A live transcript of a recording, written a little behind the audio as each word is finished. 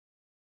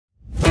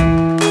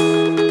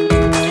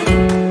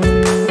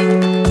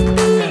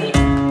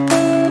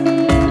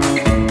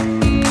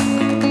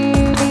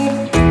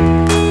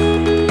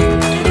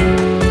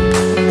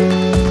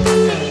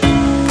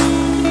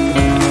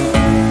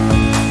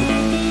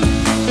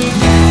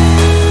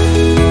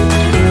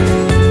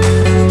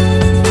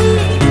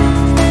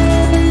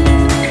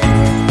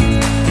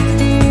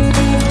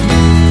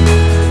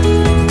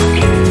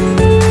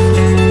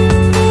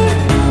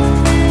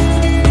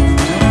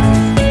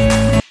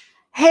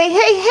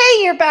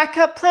Hey, your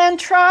Backup Plan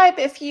Tribe.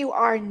 If you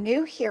are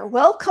new here,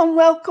 welcome.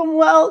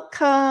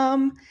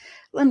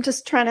 I'm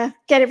just trying to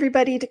get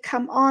everybody to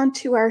come on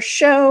to our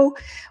show.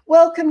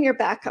 Welcome, your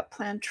Backup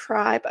Plan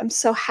Tribe. I'm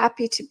so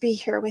happy to be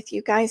here with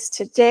you guys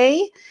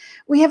today.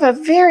 We have a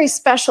very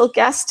special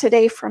guest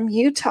today from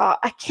Utah.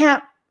 I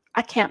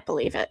can't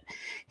believe it.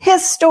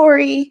 His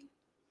story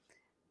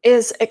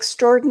is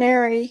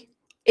extraordinary.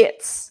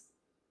 It's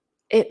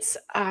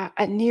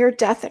a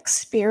near-death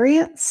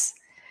experience.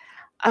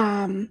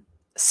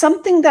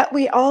 Something that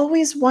we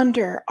always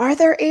wonder, are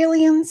there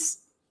aliens?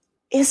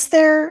 Is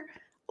there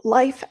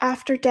life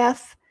after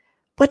death?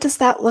 What does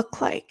that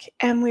look like?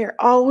 And we're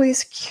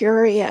always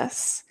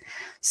curious.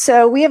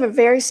 So we have a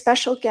very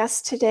special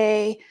guest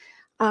today.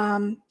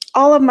 All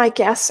of my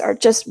guests are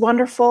just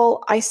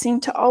wonderful. I seem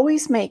to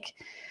always make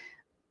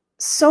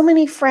so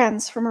many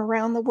friends from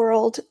around the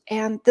world,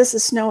 and this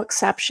is no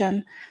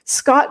exception.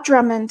 Scott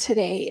Drummond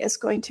today is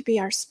going to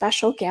be our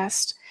special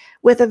guest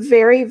with a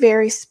very,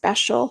 very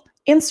special,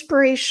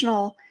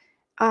 inspirational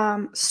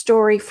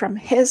story from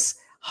his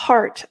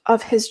heart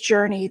of his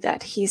journey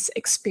that he's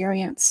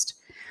experienced.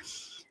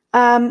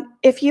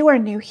 If you are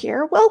new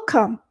here,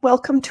 welcome.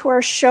 Welcome to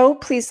our show.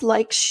 Please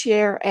like,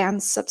 share,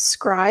 and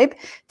subscribe.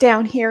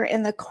 Down here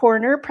in the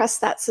corner, press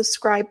that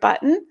subscribe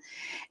button.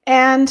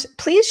 And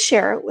please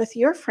share it with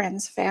your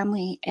friends,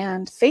 family,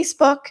 and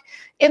Facebook,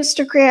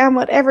 Instagram,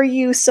 whatever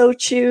you so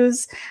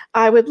choose.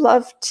 I would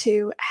love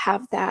to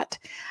have that.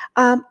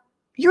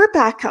 Your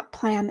Backup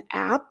Plan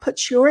app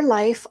puts your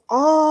life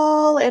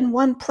all in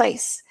one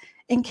place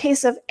in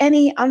case of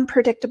any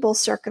unpredictable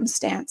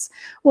circumstance,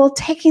 while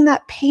taking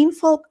that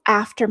painful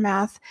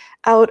aftermath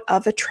out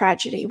of a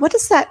tragedy. What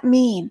does that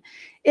mean?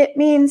 It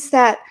means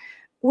that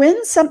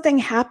when something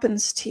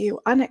happens to you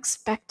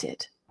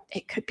unexpected,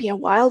 it could be a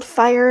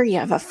wildfire, you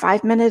have a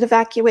 5-minute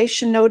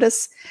evacuation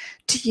notice.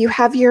 Do you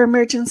have your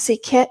emergency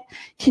kit?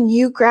 Can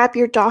you grab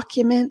your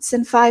documents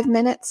in 5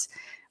 minutes?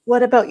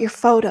 What about your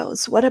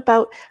photos? What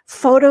about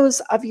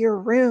photos of your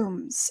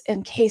rooms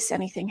in case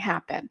anything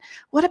happened?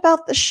 What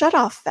about the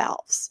shutoff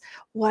valves?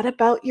 What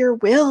about your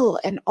will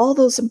and all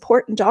those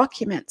important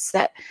documents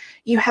that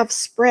you have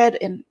spread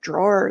in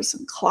drawers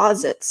and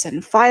closets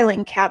and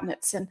filing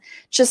cabinets and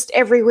just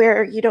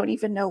everywhere you don't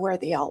even know where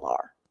they all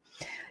are?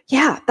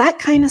 Yeah, that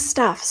kind of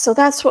stuff. So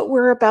that's what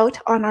we're about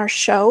on our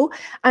show.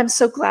 I'm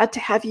so glad to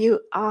have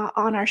you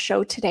on our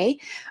show today.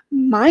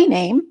 My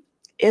name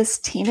is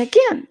Tina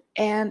Ginn,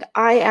 and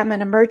I am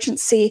an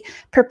emergency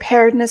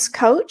preparedness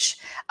coach,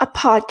 a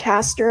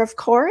podcaster, of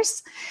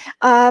course,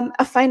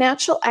 a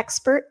financial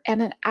expert,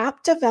 and an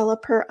app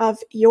developer of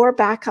Your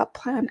Backup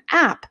Plan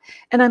app.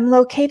 And I'm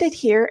located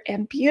here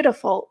in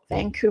beautiful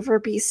Vancouver,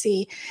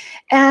 BC.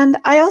 And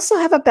I also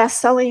have a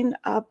best-selling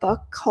book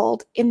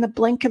called In the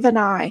Blink of an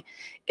Eye.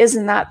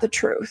 Isn't that the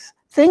truth?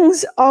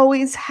 Things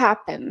always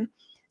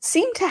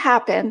seem to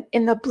happen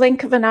in the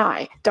blink of an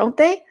eye, don't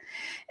they?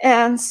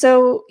 And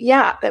so,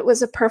 yeah, it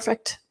was a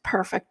perfect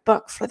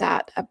book for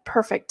that, a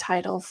perfect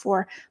title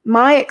for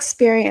my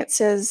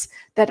experiences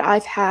that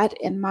I've had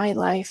in my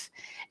life.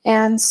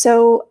 And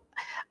so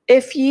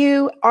if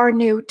you are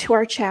new to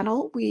our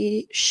channel,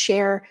 we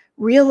share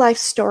real life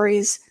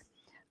stories,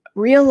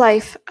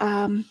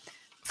 from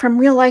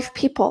real life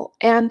people.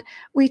 And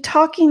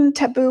Talking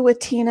Taboo with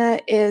Tina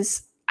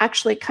is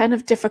actually kind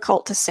of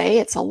difficult to say.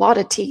 It's a lot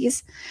of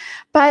T's,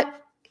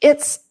 but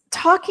it's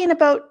talking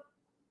about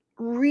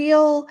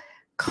real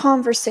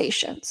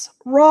conversations,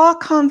 raw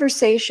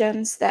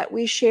conversations that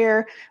we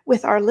share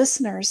with our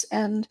listeners.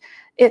 And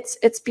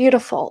it's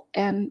beautiful.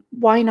 And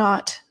why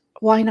not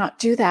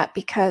do that?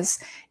 Because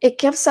it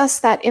gives us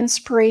that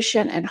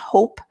inspiration and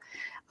hope.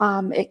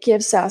 It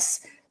gives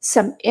us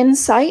some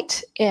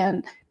insight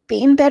in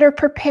being better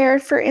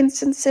prepared for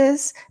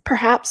instances,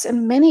 perhaps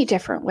in many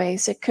different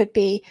ways. It could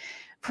be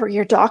for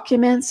your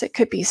documents, it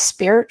could be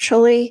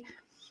spiritually,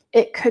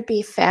 it could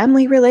be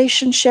family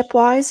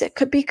relationship-wise, it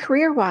could be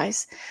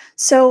career-wise.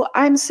 So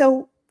I'm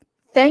so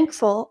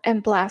thankful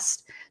and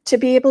blessed to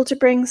be able to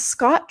bring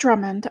Scott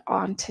Drummond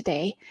on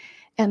today,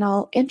 and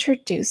I'll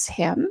introduce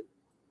him.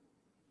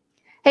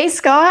 Hey,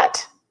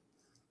 Scott.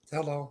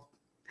 Hello.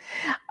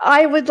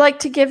 I would like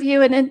to give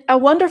you a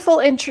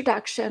wonderful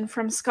introduction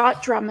from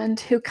Scott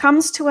Drummond, who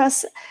comes to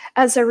us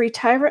as a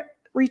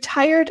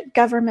retired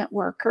government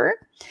worker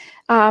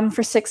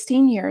for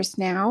 16 years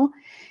now.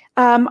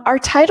 Our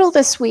title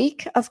this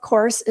week, of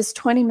course, is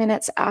 20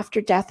 Minutes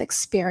After Death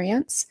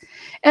Experience.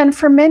 And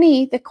for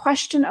many, the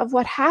question of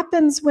what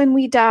happens when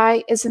we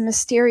die is a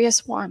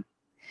mysterious one.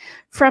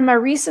 From a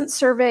recent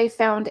survey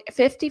found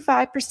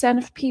 55%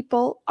 of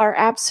people are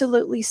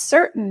absolutely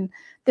certain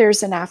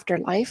there's an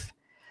afterlife,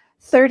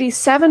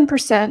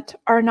 37%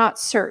 are not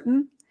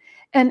certain,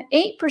 and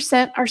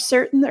 8% are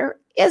certain there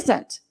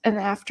isn't an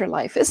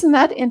afterlife. Isn't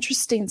that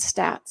interesting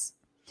stats?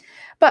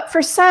 But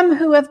for some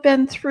who have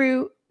been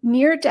through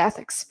near-death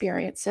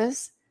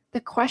experiences,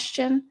 the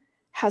question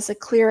has a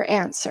clear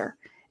answer,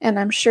 and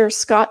I'm sure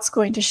Scott's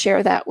going to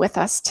share that with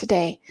us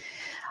today.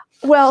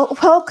 Well,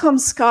 welcome,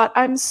 Scott.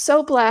 I'm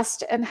so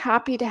blessed and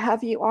happy to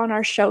have you on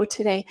our show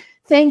today.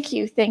 Thank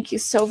you. Thank you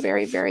so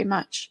very, very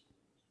much.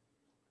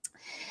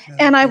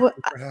 And I Thank would,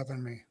 you for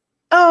having me.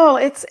 oh,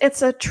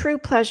 it's a true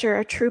pleasure,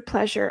 a true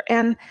pleasure.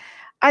 And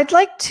I'd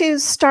like to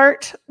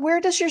start.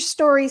 Where does your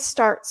story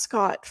start,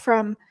 Scott?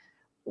 From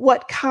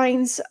what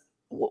kinds?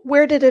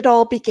 Where did it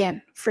all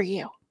begin for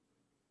you?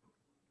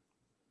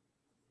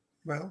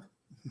 Well,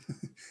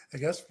 I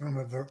guess from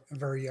a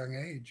very young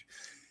age.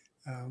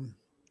 Um,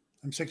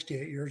 I'm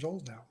 68 years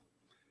old now.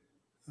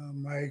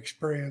 My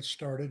experience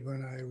started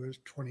when I was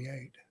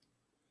 28,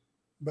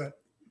 but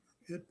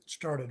it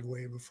started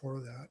way before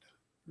that.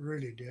 It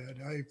really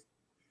did.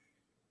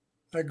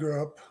 I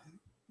grew up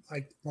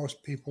like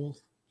most people,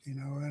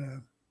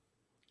 in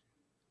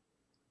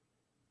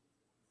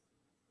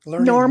a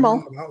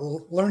Normal.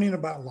 learning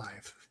about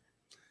life,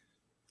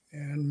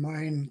 and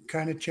mine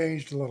kind of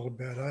changed a little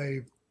bit.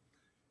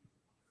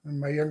 In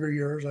my younger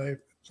years, I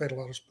played a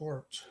lot of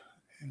sports,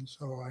 and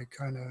so I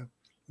kind of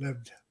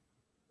lived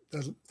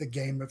the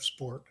game of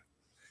sport.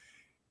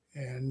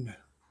 And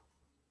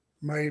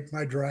my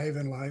drive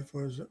in life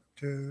was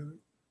to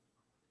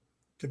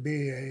to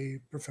be a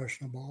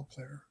professional ball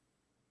player,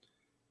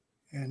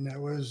 and that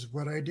was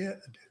what I did.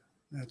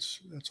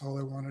 That's all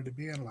I wanted to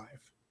be in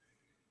life.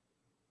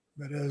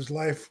 But as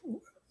life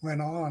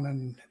went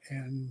on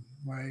and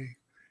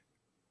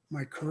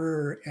my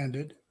career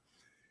ended,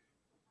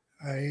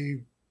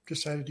 I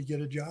decided to get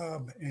a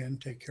job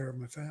and take care of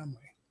my family.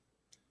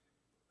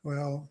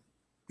 Well,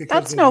 because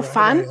That's of the no drive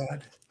fun. I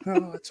had,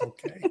 oh, it's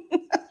okay.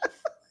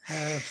 I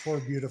have four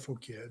beautiful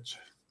kids.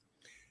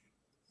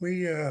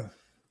 We uh,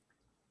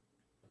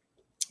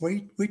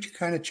 we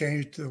kind of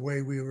changed the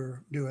way we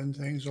were doing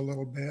things a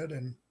little bit,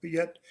 and but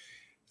yet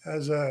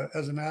as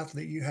an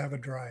athlete, you have a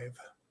drive,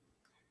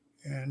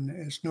 and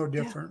it's no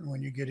Yeah. different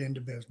when you get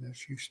into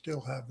business. You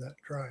still have that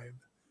drive,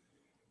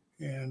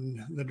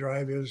 and the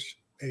drive is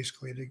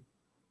basically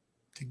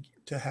to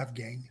to have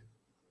gain.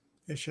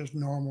 It's just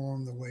normal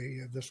in the way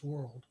of this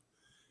world.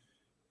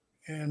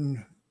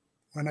 And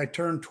when I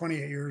turned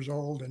 28 years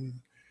old and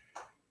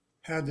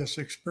had this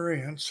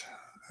experience,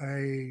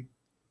 I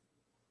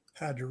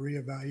had to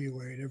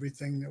reevaluate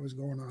everything that was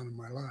going on in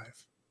my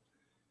life.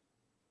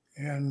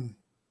 And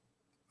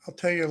I'll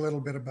tell you a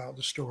little bit about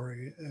the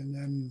story, and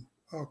then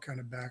I'll kind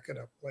of back it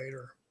up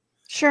later.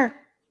 Sure.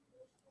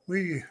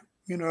 We,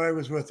 I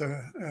was with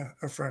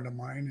a friend of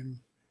mine, and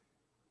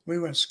we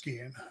went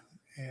skiing,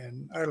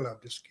 and I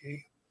love to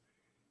ski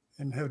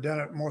and have done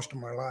it most of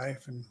my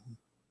life. And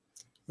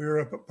we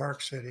were up at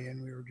Park City,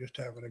 and we were just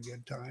having a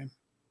good time.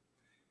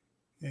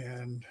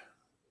 And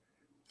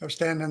I was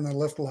standing in the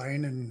lift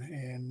line,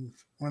 and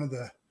one of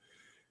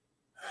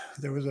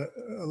there was a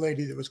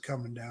lady that was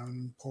coming down,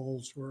 and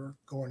poles were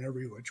going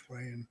every which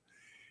way,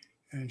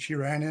 and she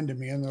ran into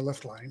me in the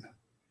lift line,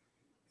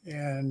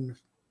 and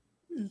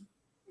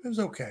it was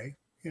okay.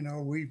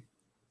 We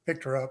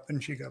picked her up,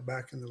 and she got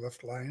back in the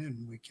lift line,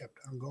 and we kept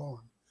on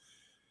going.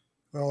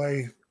 Well,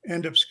 I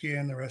ended up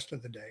skiing the rest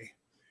of the day.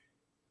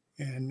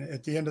 And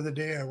at the end of the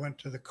day, I went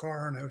to the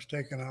car and I was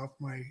taking off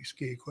my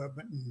ski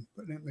equipment and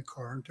putting it in the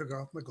car and took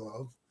off my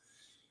glove.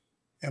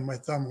 And my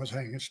thumb was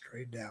hanging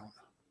straight down.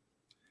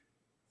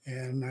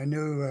 And I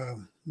knew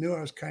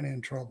I was kind of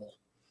in trouble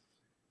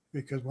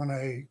because when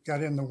I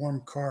got in the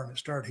warm car and it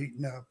started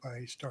heating up,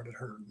 I started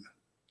hurting.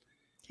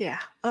 Yeah.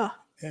 Oh,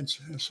 And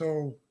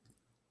so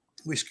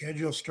we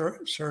scheduled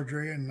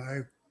surgery, and I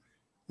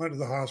went to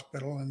the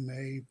hospital, and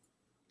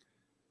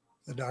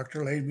the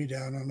doctor laid me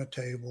down on the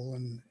table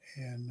and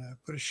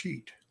put a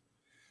sheet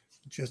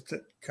just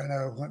that kind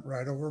of went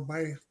right over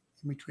my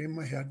between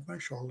my head and my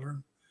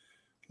shoulder,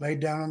 laid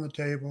down on the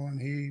table,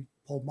 and he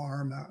pulled my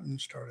arm out and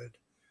started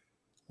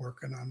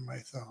working on my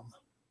thumb.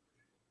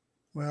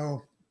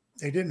 Well,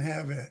 they didn't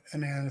have an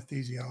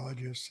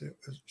anesthesiologist.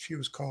 She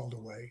was called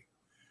away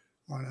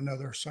on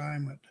another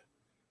assignment.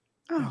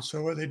 And oh,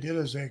 so what they did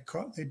is they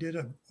did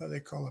what they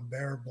call a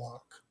bear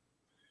block.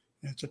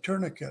 And it's a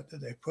tourniquet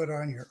that they put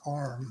on your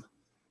arm.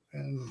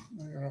 And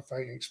I don't know if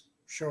I can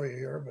show you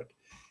here, but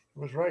it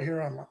was right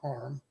here on my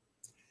arm,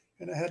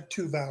 and it had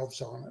two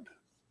valves on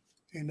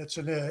it. And it's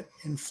an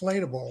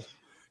inflatable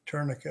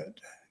tourniquet,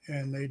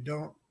 and they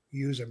don't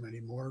use them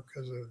anymore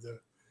because of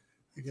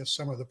I guess,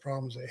 some of the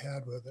problems they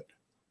had with it.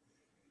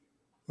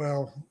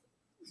 Well,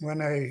 when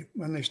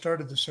they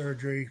started the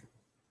surgery,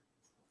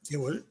 it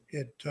was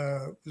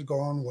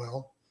going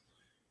well,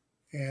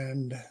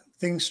 and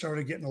things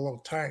started getting a little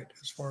tight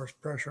as far as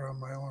pressure on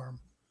my arm.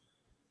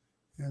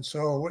 And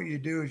so what you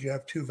do is you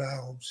have two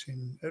valves,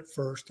 and at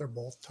first they're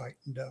both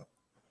tightened up.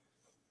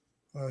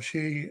 Well,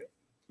 she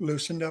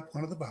loosened up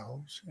one of the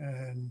valves,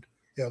 and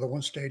the other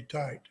one stayed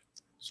tight,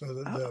 so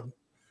that oh.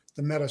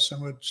 the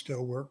medicine would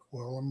still work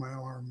well on my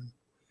arm.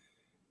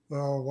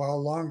 Well, while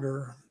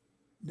longer,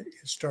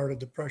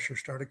 the pressure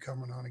started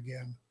coming on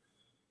again,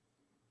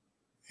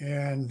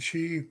 and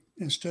she,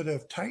 instead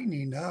of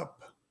tightening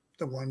up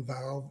the one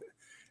valve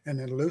and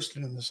then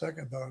loosening the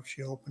second valve,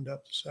 she opened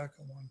up the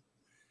second one,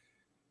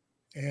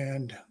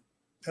 and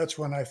that's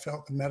when I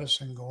felt the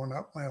medicine going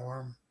up my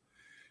arm,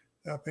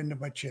 up into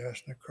my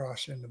chest, and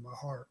across into my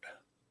heart.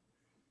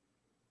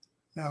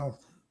 Now,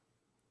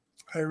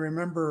 I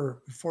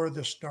remember before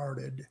this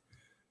started,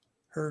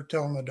 her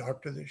telling the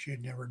doctor that she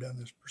had never done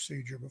this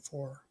procedure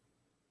before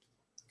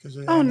because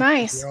the Oh,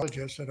 nice.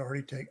 anesthesiologist had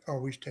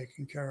always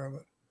taken care of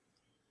it.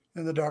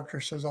 And the doctor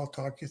says, I'll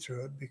talk you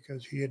through it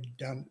because he had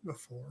done it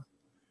before.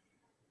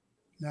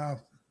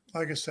 Now,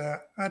 like I said,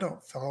 I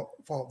don't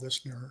fault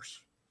this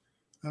nurse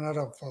and I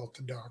don't fault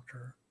the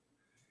doctor.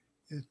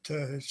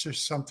 It's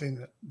just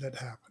something that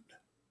happened.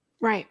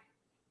 Right.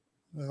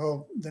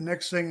 Well, the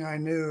next thing I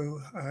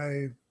knew,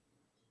 I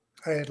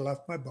had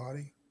left my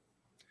body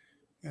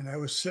and I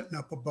was sitting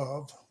up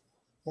above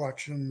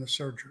watching the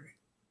surgery.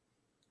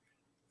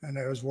 And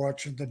I was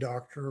watching the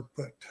doctor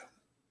put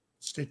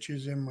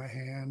stitches in my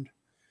hand.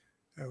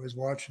 I was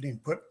watching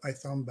him put my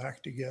thumb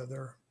back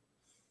together.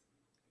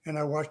 And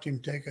I watched him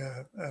take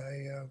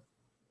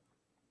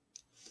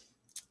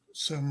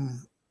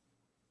some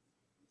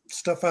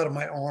stuff out of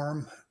my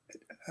arm,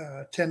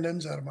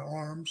 tendons out of my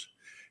arms,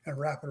 and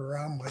wrap it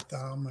around my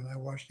thumb. And I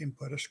watched him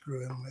put a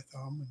screw in my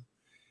thumb.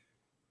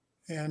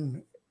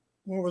 And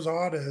what was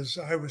odd is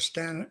I was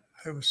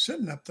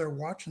sitting up there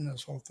watching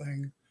this whole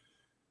thing,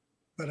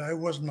 but I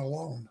wasn't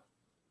alone.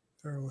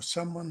 There was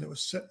someone that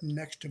was sitting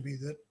next to me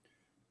that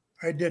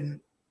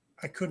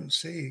I couldn't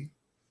see.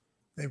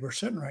 They were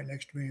sitting right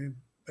next to me,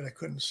 but I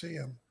couldn't see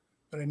them.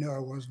 But I knew I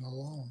wasn't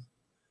alone.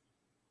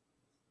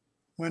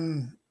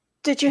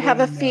 Did you have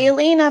a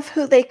feeling of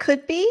who they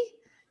could be?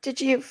 Did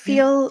you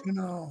feel?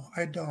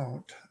 I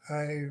don't.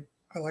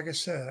 Like I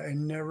said, I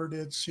never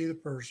did see the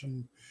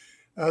person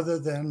other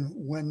than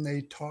when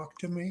they talked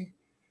to me.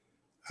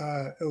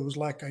 It was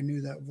like I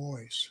knew that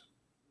voice.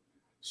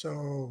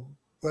 So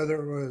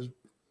whether it was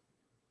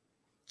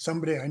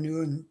somebody I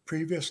knew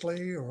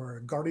previously or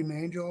a guardian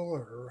angel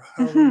or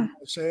however you want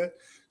to say it,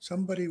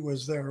 somebody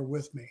was there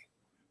with me.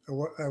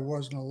 I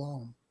wasn't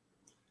alone.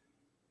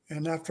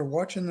 And after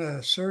watching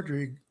the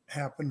surgery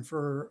happen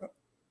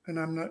and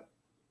I'm not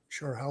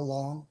sure how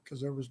long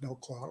because there was no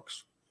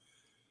clocks,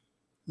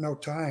 no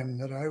time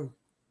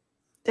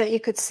that you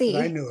could see,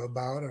 that I knew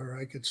about or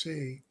I could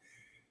see.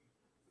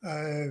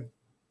 The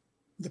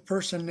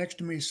person next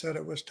to me said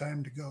it was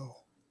time to go.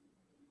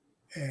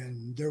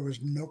 And there was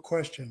no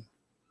question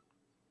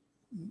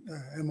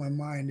in my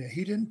mind.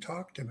 He didn't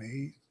talk to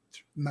me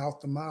mouth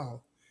to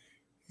mouth.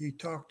 He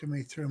talked to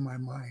me through my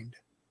mind.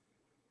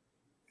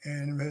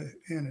 And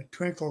in a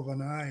twinkle of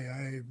an eye,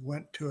 I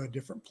went to a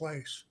different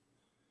place.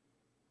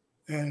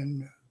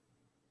 And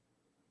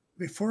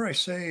before I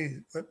say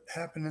what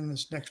happened in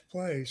this next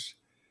place,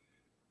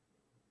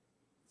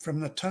 from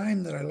the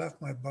time that I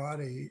left my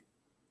body,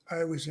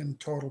 I was in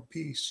total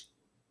peace.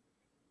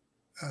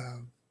 I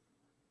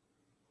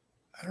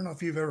don't know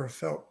if you've ever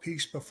felt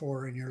peace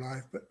before in your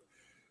life, but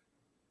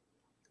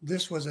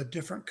this was a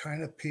different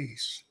kind of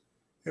peace.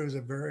 It was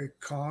a very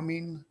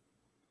calming,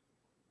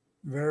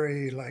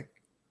 very like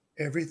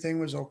everything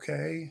was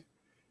okay.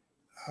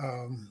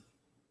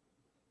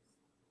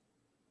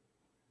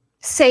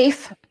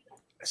 Safe.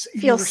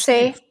 Feel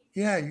safe.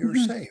 Yeah, you were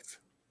safe.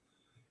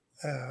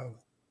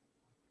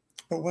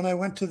 But when I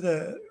went to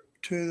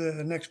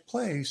the next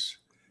place,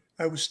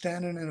 I was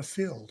standing in a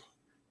field.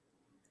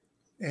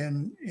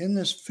 And in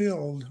this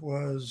field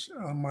was,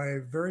 on my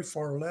very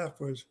far left,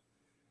 was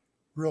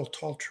real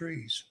tall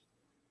trees.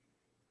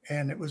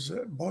 And it was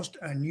the most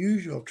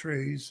unusual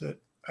trees that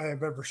I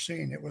have ever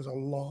seen. It was a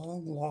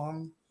long,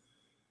 long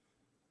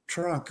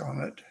trunk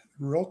on it,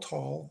 real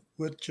tall,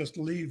 with just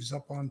leaves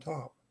up on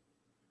top,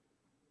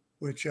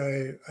 which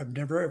I've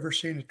never ever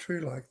seen a tree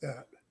like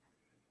that.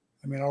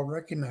 I mean, I'll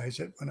recognize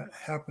it when it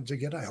happens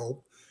again, I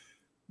hope,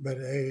 but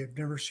I've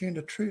never seen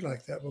a tree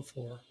like that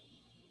before.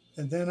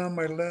 And then on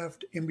my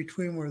left, in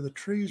between where the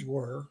trees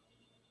were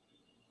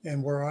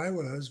and where I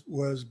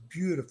was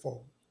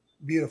beautiful,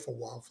 beautiful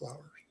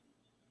wildflowers.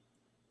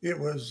 It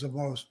was the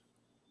most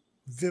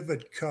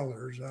vivid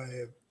colors I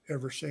have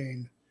ever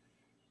seen.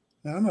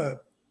 Now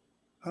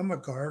I'm a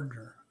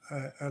gardener.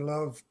 I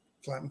love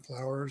planting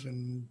flowers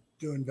and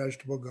doing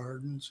vegetable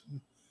gardens,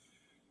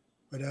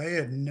 but I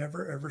had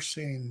never ever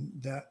seen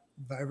that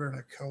vibrant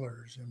of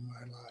colors in my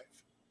life.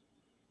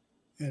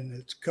 And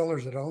it's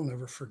colors that I'll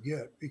never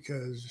forget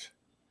because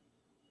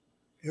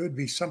it would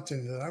be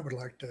something that I would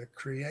like to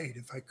create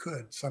if I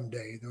could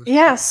someday.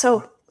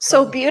 So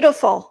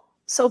beautiful.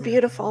 So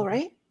beautiful,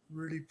 right?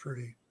 Really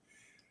pretty.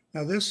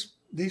 Now these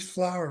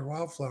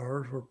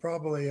wildflowers were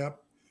probably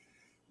up.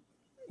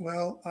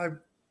 Well,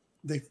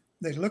 they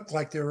looked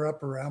like they were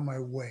up around my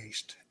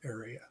waist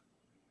area.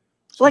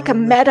 So like a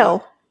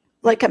meadow,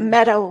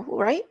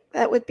 right?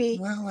 That would be.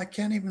 Well, I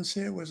can't even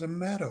say it was a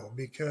meadow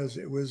because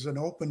it was an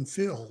open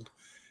field,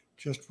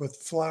 just with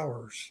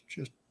flowers,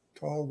 just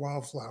tall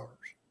wildflowers.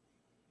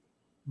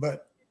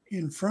 But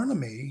in front of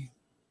me,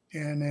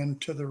 and then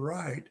to the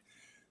right,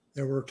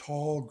 there were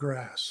tall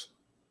grass.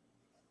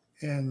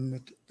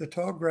 And the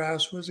tall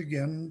grass was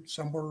again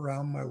somewhere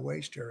around my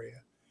waist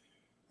area.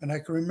 And I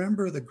can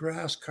remember the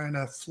grass kind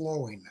of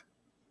flowing.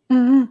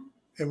 Mm-hmm.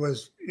 it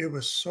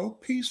was so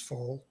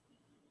peaceful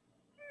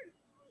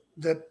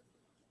that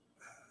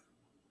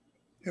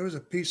it was a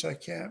peace I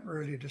can't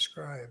really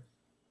describe.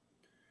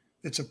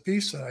 It's a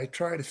peace that I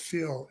try to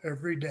feel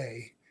every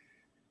day,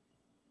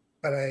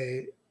 but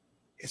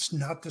it's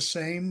not the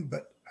same,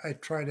 but I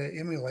try to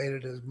emulate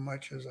it as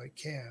much as I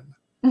can.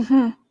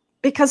 Mm-hmm.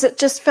 Because it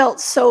just felt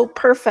so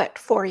perfect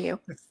for you.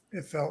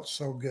 It felt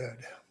so good.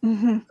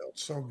 Mm-hmm. It felt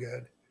so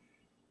good.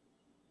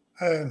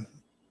 Um,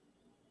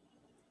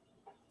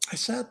 I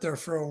sat there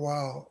for a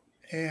while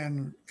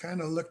and kind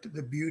of looked at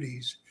the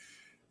beauties.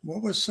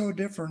 What was so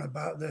different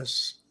about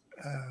this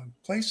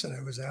place that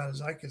I was at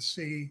is I could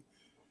see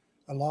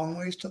a long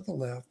ways to the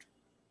left,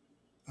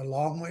 a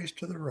long ways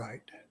to the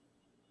right.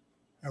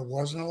 I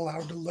wasn't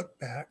allowed to look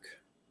back,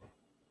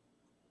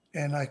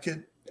 and I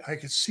could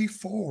see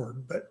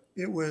forward, but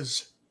there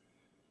was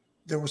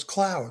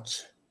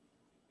clouds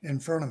in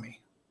front of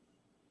me,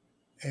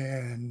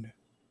 and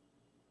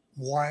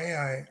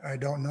why I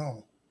don't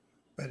know,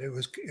 but it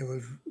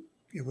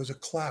was a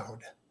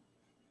cloud,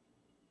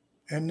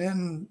 and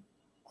then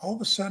all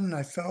of a sudden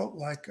I felt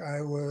like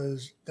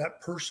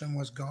that person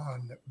was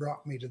gone that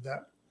brought me to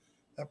that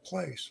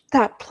place.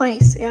 That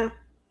place, yeah.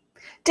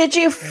 Did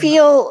you And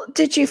feel,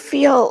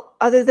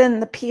 other than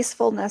the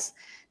peacefulness,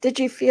 did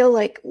you feel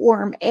like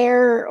warm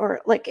air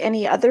or like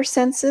any other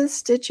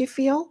senses? Did you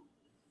feel?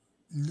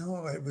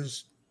 no, it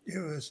was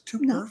too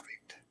No.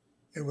 perfect.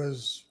 It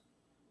was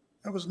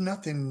There was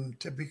nothing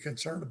to be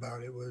concerned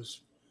about. It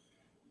was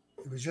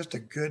just a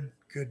good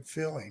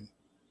feeling.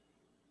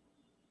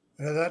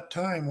 And at that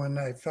time, when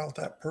I felt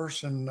that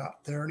person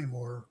not there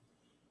anymore,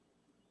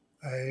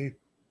 I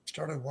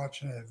started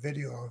watching a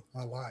video of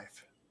my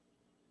life.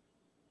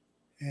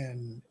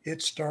 And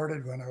it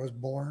started when I was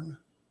born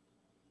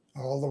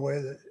all the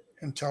way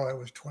until I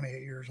was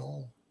 28 years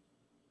old.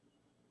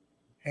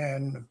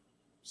 And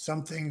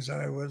some things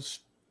I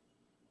was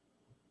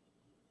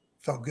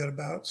felt good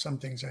about, some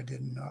things I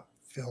did not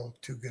feel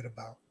too good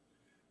about.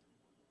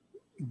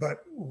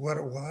 But what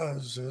it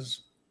was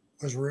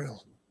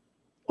real.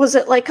 Was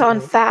it like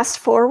on So fast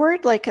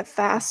forward, like a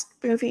fast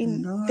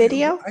moving no,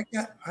 video?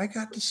 I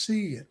got to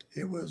see it.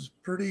 It was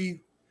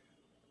pretty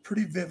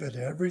vivid.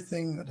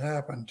 Everything that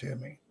happened to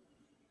me,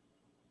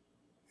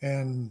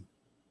 and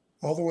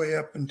all the way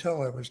up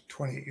until I was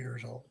 28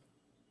 years old.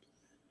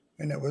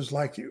 And it was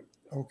like,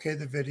 okay,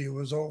 the video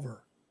was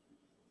over.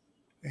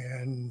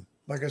 And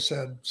like I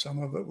said,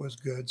 some of it was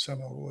good,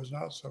 some of it was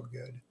not so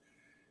good.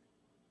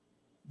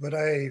 But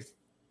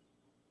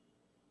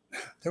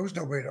there was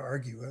nobody to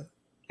argue with.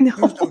 There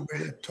was No.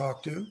 nobody to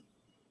talk to.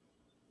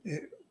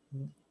 It,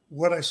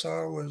 what I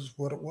saw was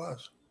what it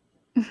was,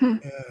 Mhm.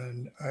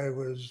 and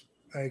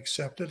I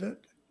accepted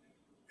it,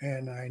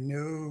 and I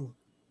knew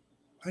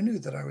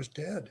that I was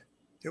dead.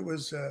 It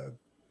was it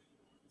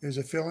was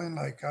a feeling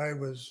like I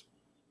was.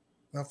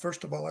 Well,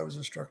 first of all, I was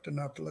instructed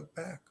not to look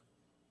back.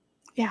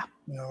 Yeah.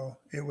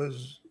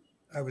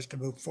 I was to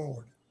move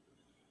forward.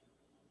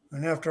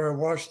 And after I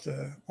watched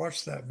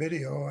that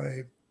video,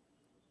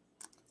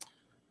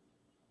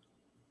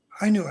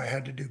 I knew I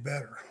had to do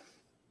better.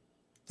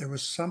 There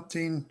was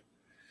something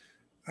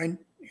I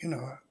you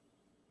know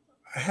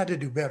I had to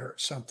do better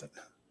at something.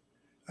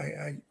 I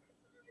I,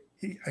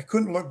 I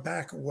couldn't look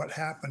back at what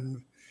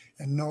happened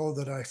and know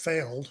that I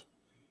failed.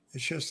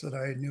 It's just that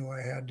I knew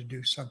I had to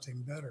do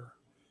something better.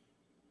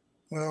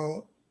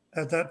 Well,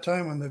 at that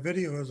time when the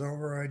video was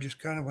over, I just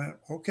kind of went,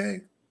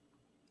 okay,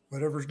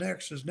 whatever's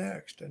next is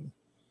next. And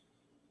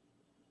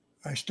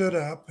I stood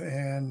up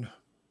and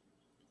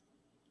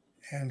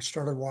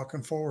started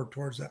walking forward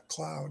towards that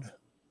cloud.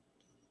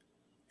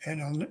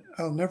 And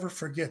I'll never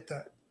forget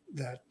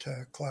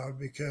that cloud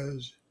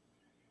because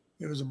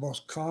it was the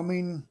most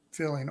calming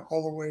feeling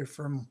all the way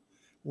from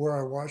where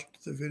I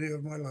watched the video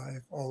of my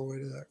life all the way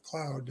to that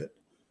cloud that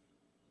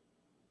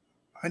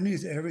I knew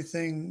that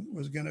everything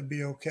was going to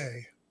be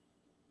okay.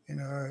 You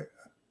know,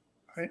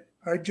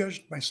 I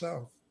judged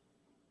myself.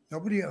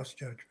 Nobody else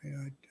judged me.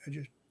 I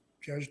just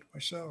judged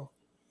myself.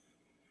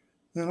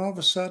 Then all of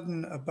a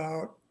sudden,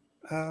 about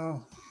uh,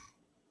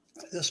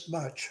 this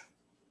much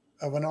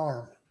of an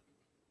arm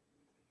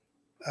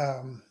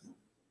um,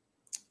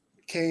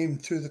 came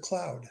through the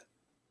cloud,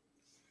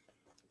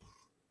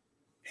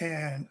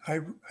 and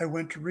I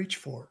went to reach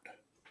for it.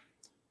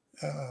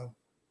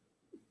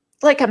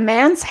 Like a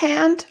man's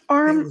hand It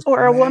arm was a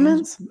or a man's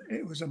woman's?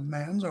 it was a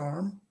man's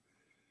arm,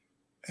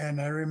 and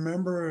I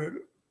remember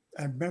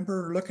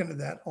looking at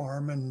that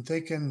arm and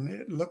thinking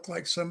it looked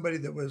like somebody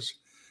that was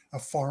a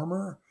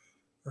farmer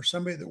or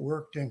somebody that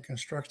worked in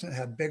construction that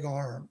had big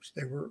arms.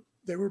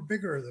 They were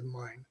bigger than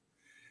mine,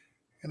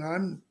 and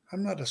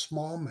I'm not a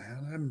small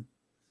man.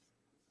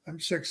 I'm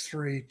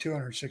 6'3",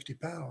 260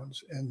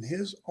 pounds, and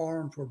his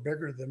arms were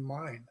bigger than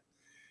mine.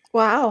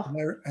 Wow.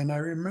 And I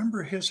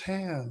remember his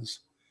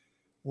hands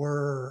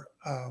were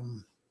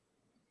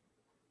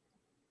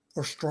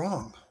were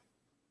strong.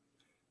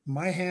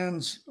 My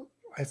hands,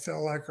 I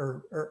felt like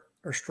are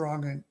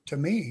strong to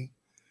me,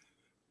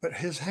 but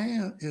his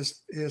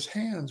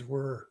hands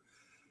were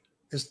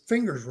his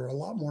fingers were a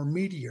lot more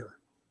meatier,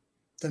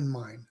 than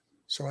mine.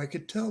 So I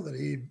could tell that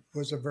he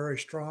was a very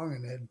strong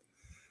and had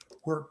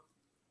worked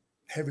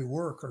heavy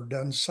work or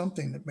done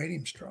something that made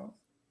him strong.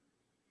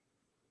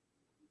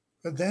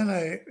 But then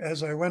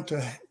as I went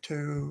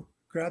to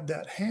grab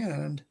that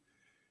hand,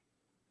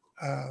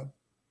 uh,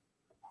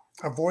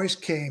 a voice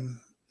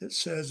came that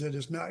says, "It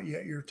is not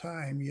yet your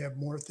time. You have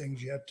more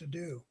things yet to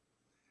do."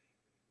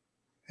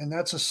 And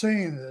that's a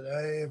saying that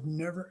I have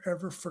never,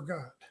 ever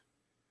forgot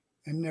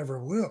and never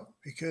will,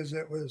 because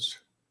it was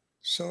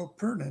so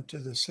pertinent to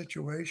the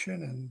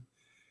situation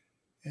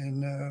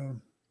and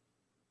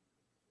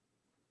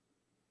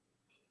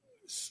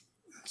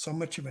so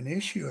much of an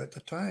issue at the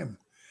time.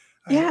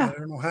 Yeah. I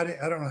don't know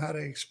how to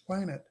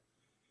explain it,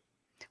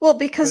 Well, but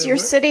because you're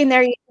sitting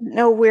there, you didn't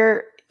know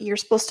where you're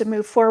supposed to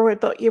move forward,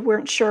 but you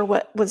weren't sure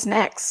what was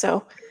next.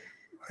 So,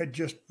 I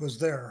just was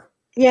there,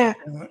 yeah.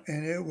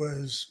 and it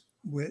was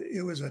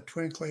a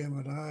twinkling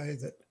of an eye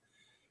that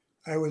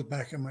I was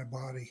back in my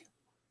body,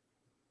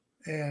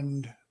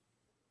 and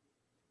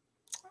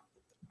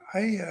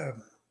I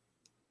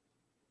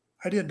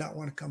I did not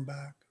want to come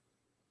back.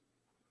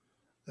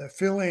 The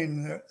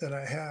feeling that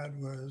I had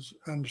was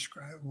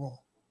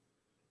undescribable.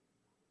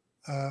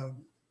 Uh,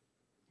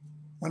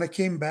 when I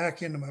came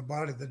back into my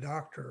body, the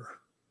doctor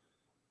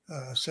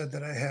said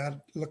that I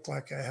had looked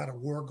like I had a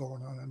war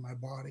going on in my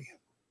body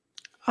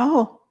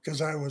Oh,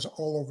 because I was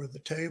all over the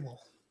table.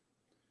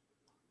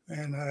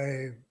 And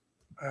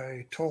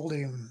I told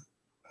him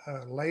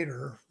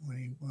later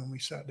when we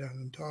sat down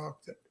and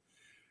talked that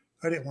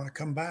I didn't want to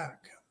come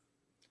back.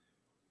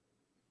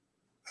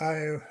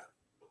 I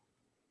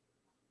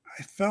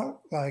I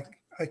felt like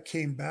I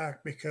came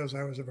back because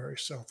I was a very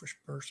selfish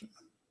person.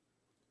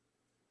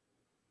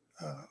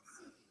 Uh,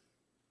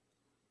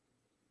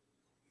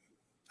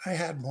 I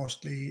had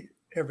mostly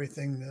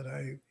everything that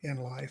I in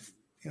life,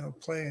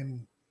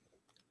 playing.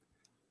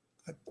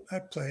 I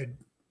played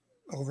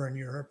over in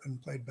Europe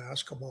and played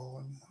basketball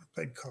and I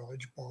played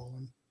college ball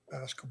and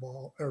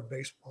basketball or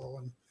baseball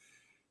and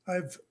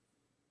I've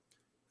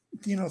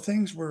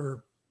things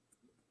were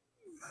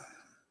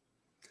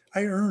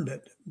I earned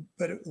it,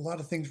 but a lot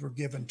of things were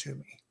given to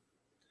me.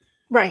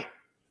 right.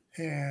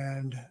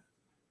 And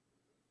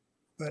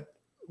but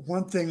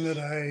one thing that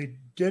I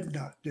did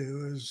not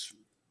do is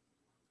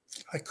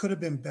I could have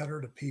been better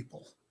to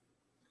people,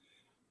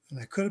 and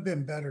I could have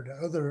been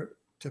better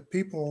to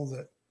people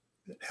that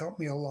helped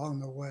me along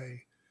the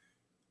way.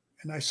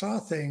 And I saw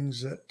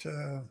things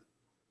that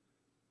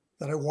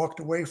I walked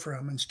away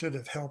from instead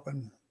of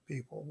helping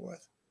people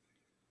with.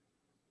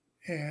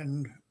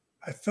 And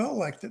I felt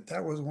like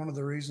that was one of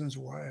the reasons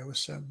why I was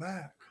sent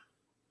back.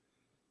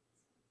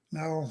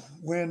 Now,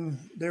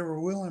 when they were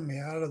wheeling me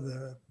out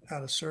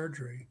of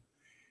surgery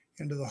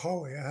into the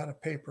hallway, I had a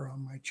paper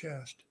on my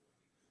chest,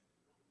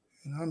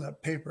 and on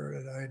that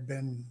paper that I'd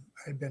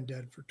been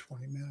dead for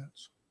 20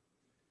 minutes.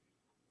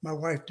 My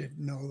wife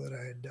didn't know that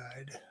I had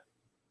died.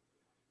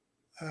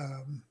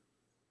 Um,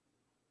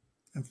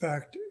 in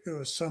fact, it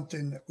was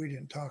something that we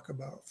didn't talk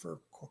about for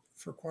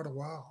quite a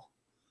while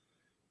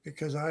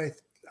because I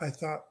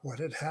thought what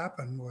had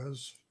happened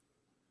was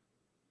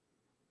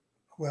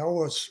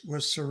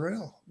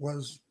surreal.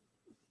 Was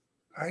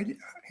I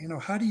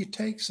how do you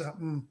take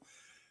something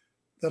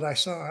that I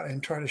saw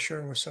and try to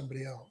share with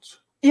somebody else?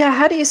 Yeah.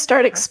 How do you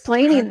start I, I,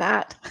 explaining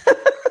that?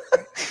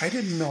 I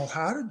didn't know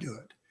how to do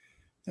it.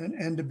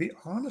 And to be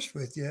honest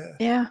with you,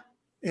 Yeah.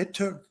 it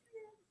took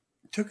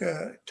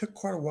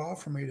quite a while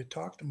for me to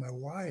talk to my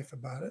wife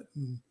about it,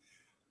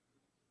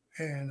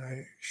 and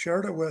I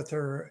shared it with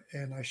her,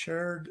 and I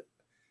shared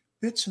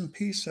bits and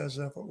pieces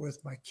of it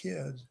with my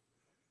kids,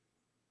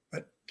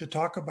 but to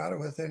talk about it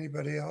with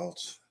anybody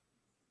else,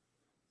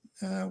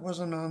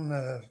 wasn't on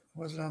the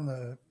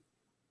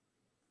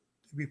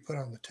to be put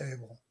on the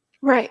table.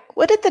 Right.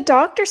 What did the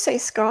doctor say,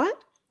 Scott?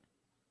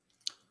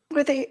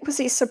 Was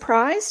he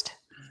surprised?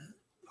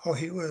 Oh,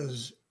 he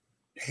was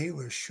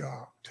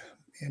shocked.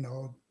 You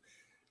know,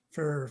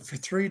 for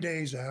 3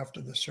 days after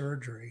the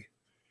surgery,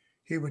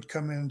 he would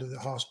come into the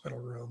hospital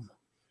room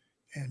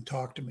and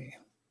talk to me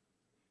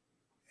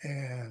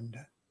and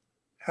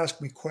ask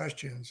me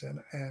questions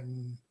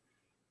and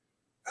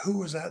who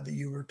was that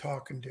you were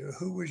talking to?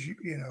 Who was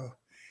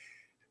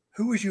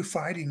who was you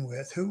fighting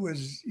with? Who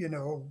was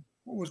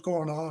what was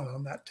going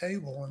on that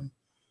table? And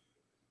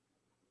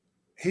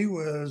he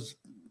was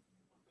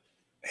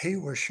he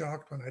was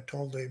shocked when I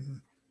told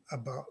him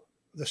about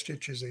the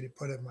stitches that he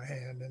put in my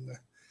hand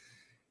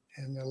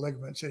and the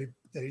ligaments that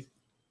he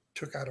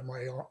took out of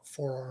my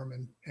forearm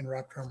and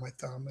wrapped around my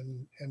thumb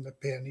and the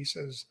pin. He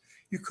says,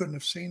 "You couldn't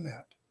have seen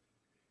that."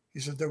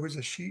 He said, "There was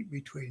a sheet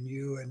between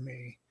you and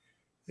me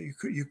that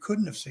you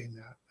couldn't have seen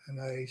that."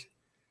 And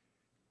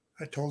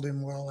I told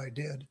him, "Well, I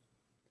did.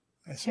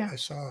 Yeah. I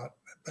saw it,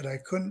 but I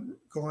couldn't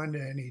go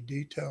into any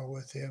detail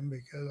with him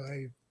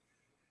because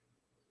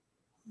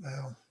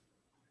well,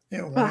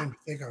 didn't want Ah. him to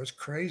think I was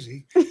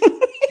crazy.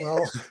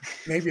 Well,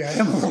 maybe I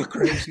am a little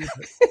crazy,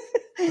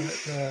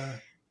 but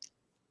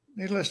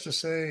needless to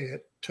say,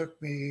 it took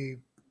me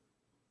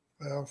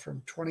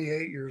from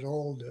 28 years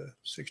old to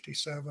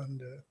 67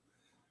 to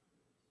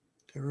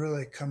to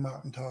really come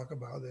out and talk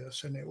about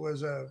this. And it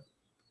wasn't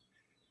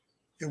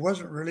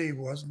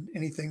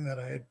anything that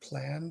I had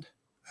planned.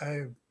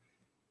 I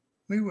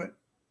we went.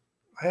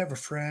 I have a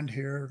friend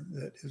here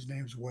that his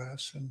name's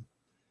Wes, and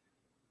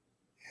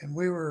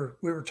we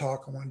were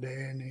talking one day,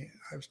 and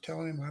I was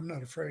telling him I'm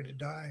not afraid to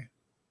die,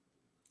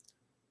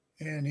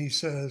 and he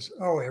says,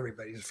 "Oh,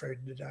 everybody's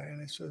afraid to die,"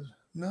 and I says,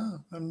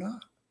 "No, I'm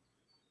not.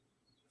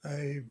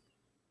 I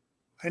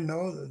I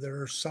know that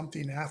there's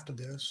something after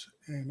this,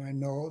 and I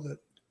know that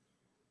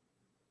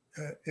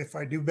if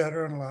I do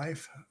better in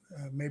life,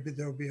 maybe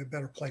there'll be a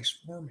better place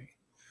for me."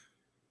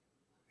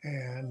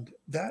 And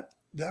that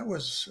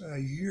was a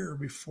year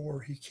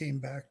before he came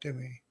back to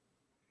me.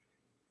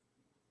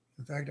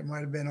 In fact, it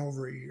might have been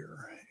over a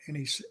year. And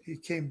he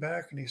came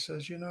back and he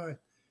says,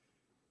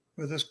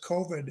 with this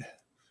COVID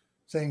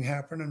thing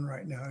happening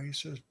right now, he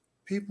says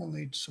people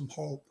need some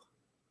hope.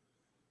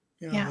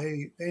 Yeah.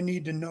 They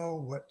need to know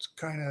what's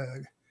kind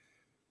of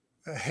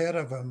ahead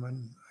of them.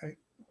 And I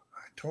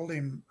told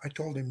him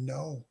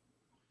no.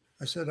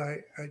 I said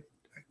I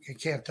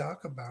can't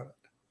talk about it.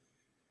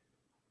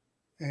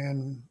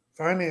 And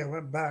finally, I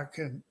went back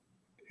and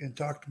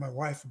talked to my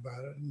wife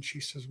about it, and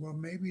she says, "Well,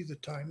 maybe the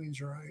timing's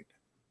right.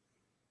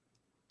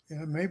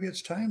 Maybe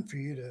it's time for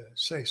you to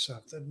say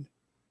something.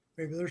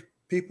 Maybe there's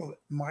people that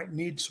might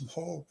need some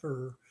hope,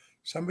 or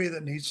somebody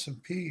that needs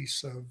some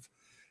peace of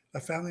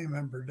a family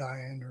member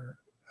dying, or."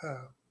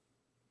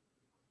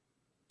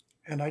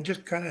 And I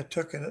just kind of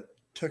took it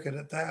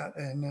at that,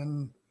 and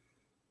then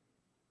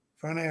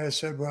finally I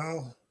said,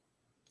 "Well,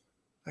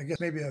 I guess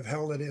maybe I've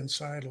held it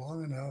inside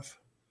long enough."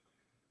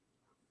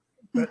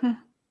 But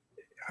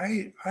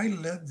Mm-hmm. I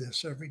live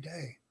this every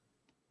day.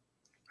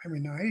 I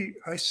mean,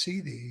 I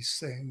see these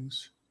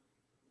things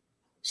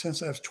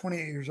since I was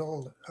 28 years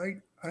old.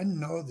 I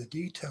know the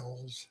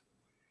details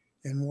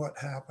in what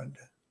happened,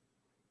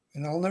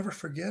 and I'll never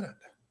forget it.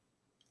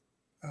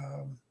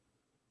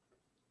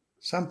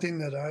 Something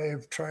that I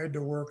have tried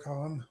to work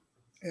on,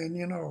 and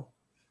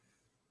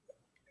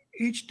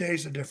each day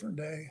is a different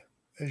day,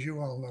 as you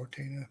all know,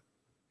 Tina.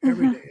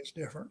 Every Mm-hmm. day is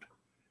different.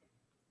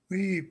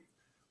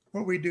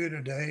 What we do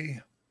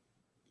today,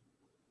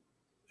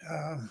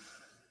 um,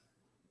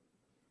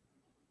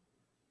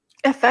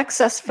 Affects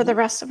us for the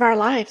rest of our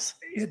lives.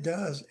 it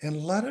does,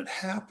 and let it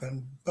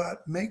happen,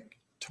 but make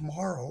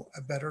tomorrow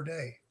a better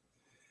day.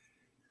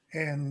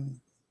 And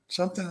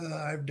something that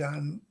I've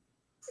done,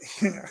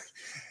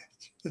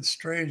 it's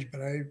strange,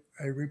 but I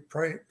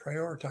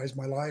prioritize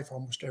my life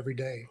almost every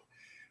day.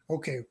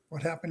 Okay,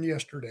 what happened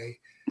yesterday?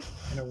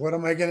 What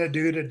am I going to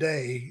do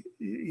today,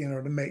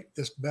 to make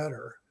this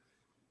better?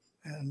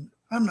 And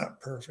I'm not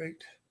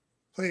perfect.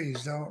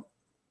 Please don't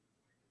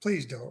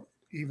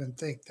even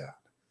think that.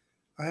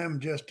 I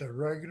am just a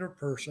regular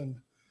person,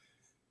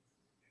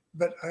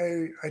 but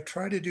I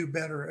try to do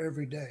better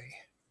every day,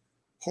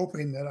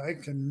 hoping that I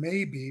can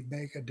maybe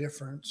make a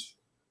difference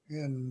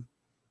in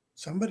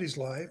somebody's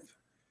life.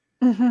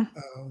 Mm-hmm.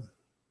 Um,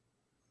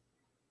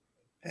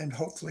 and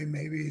hopefully,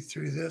 maybe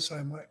through this,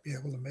 I might be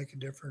able to make a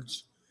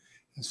difference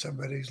in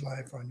somebody's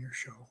life on your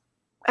show.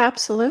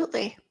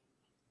 Absolutely.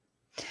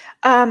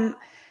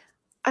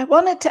 I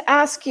wanted to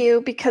ask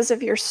you, because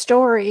of your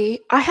story,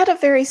 I had a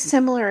very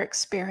similar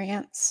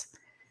experience.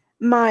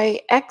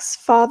 My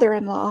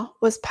ex-father-in-law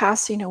was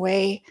passing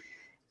away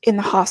in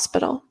the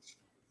hospital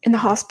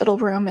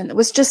room, and it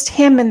was just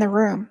him in the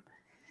room.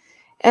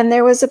 And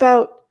there was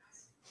about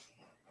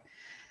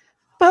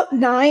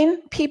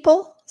 9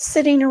 people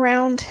sitting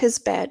around his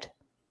bed.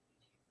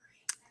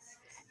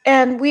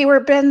 And we were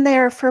been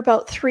there for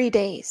about 3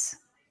 days.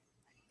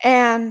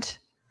 And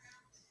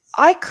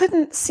I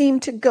couldn't seem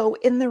to go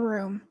in the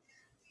room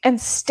and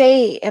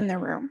stay in the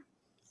room.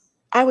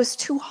 I was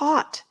too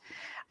hot.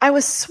 I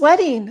was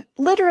sweating.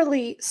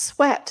 Literally,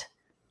 sweat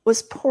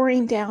was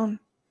pouring down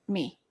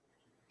me.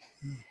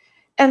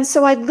 And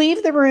so I'd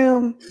leave the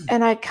room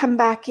and I'd come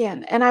back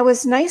in. And I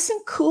was nice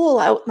and cool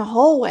out in the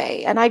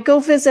hallway. And I'd go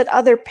visit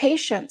other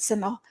patients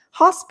in the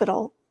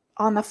hospital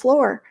on the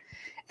floor.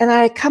 And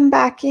I'd come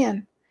back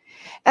in.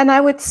 And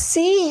I would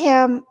see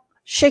him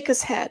shake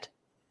his head.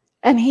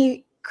 And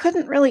he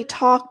couldn't really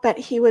talk, but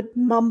he would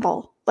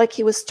mumble like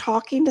he was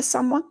talking to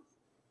someone.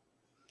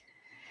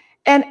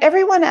 And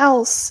everyone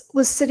else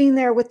was sitting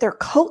there with their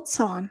coats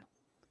on.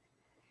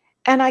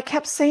 And I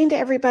kept saying to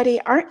everybody,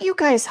 "Aren't you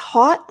guys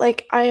hot?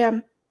 Like, I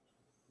am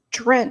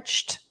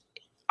drenched.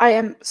 I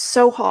am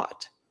so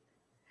hot."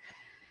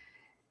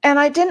 And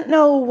I didn't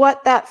know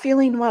what that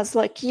feeling was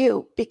like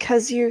you,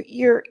 because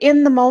you're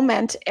in the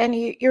moment and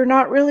you're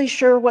not really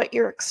sure what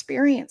you're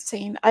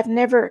experiencing. I've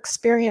never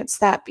experienced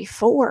that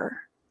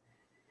before.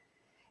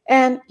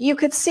 And you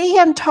could see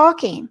him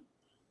talking,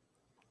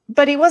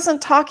 but he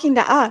wasn't talking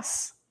to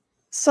us.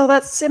 So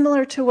that's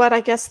similar to what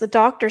I guess the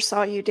doctor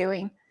saw you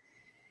doing.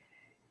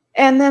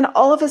 And then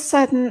all of a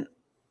sudden,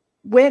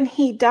 when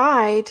he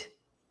died,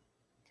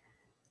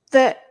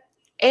 the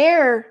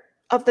air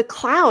of the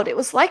cloud, it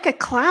was like a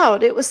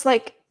cloud. It was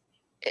like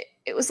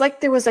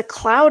there was a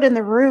cloud in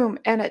the room,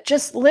 and it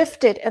just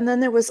lifted. And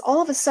then there was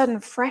all of a sudden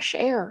fresh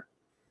air.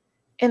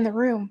 in the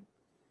room,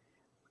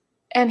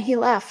 and he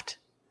left.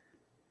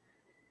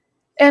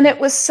 And it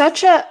was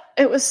such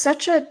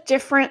a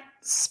different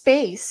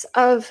space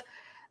of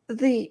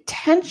the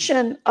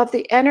tension of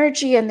the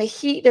energy and the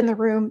heat in the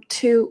room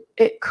to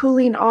it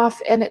cooling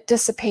off and it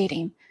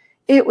dissipating.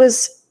 It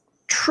was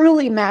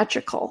truly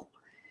magical.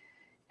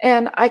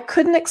 And I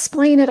couldn't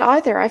explain it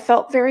either. I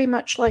felt very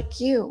much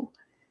like you.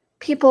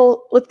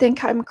 People would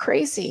think I'm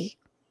crazy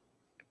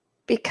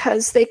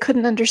because they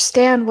couldn't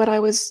understand what I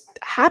was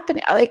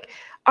happening. Like,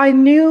 I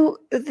knew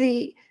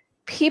the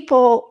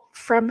people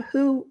from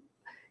who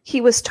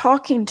he was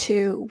talking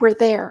to were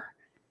there.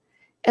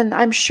 And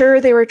I'm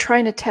sure they were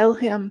trying to tell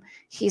him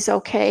he's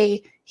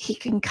okay, he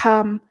can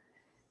come,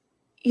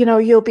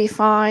 you'll be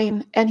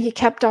fine. And he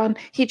kept on,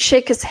 he'd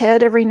shake his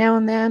head every now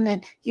and then,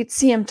 and you'd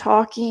see him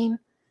talking.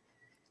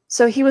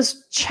 So he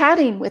was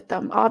chatting with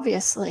them,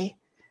 obviously.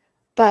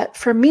 But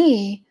for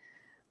me,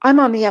 I'm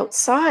on the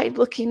outside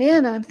looking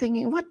in, and I'm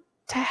thinking, what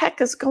the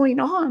heck is going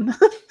on?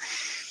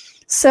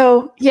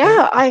 So,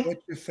 yeah, I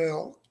bet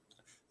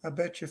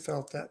you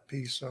felt that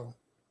peace, though.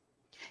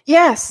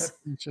 Yes.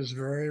 That peace is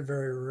very,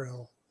 very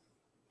real.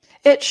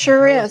 It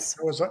sure is.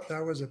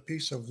 That was a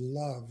piece of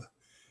love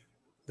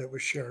that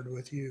was shared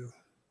with you.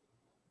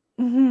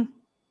 Mm-hmm.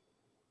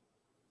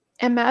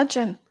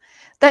 Imagine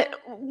that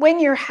when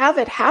you have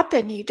it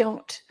happen, you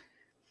don't.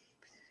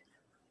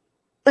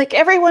 Like,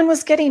 everyone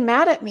was getting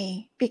mad at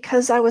me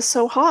because I was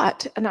so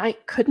hot, and I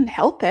couldn't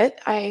help it.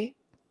 I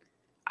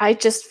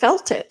just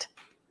felt it.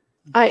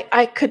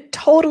 I could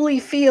totally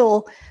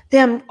feel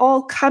them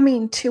all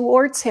coming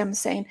towards him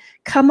saying,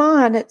 come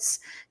on, it's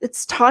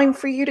time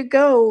for you to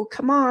go.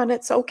 Come on,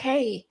 it's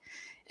okay.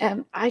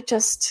 And I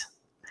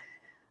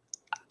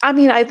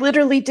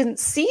literally didn't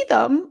see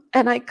them,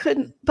 and I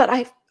couldn't, but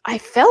I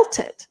felt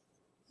it.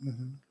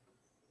 Mm-hmm.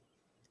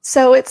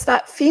 So it's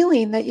that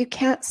feeling that you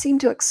can't seem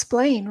to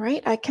explain,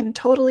 right? I can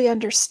totally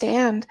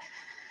understand.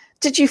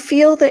 Did you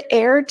feel the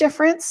air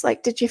difference?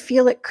 Like, did you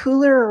feel it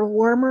cooler or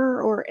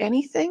warmer or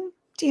anything?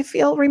 Do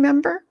you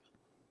remember?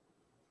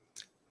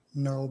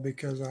 No,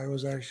 because I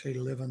was actually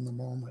living the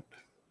moment.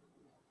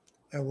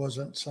 I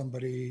wasn't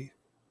somebody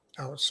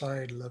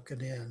outside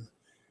looking in.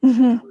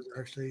 Mm-hmm. I was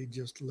actually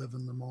just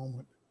living the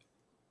moment.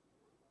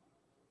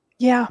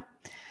 Yeah.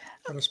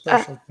 What a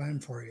special time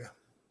for you.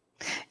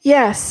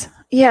 Yes,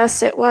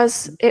 it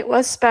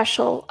was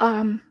special.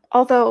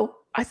 Although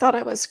I thought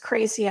I was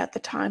crazy at the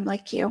time,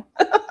 like you.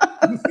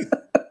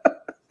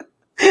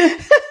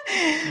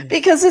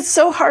 Because it's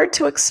so hard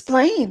to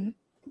explain.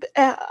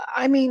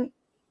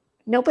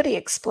 Nobody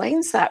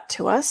explains that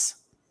to us.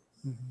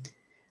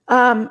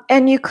 Mm-hmm.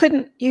 And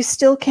you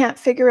still can't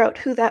figure out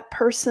who that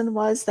person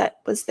was that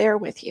was there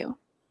with you.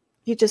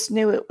 You just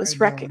knew it was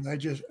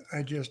recognized.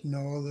 I just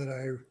know that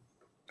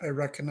I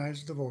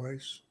recognized the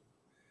voice.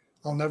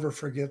 I'll never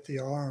forget the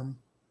arm.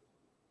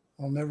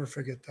 I'll never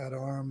forget that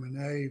arm.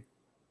 And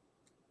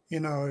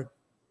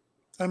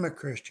I'm a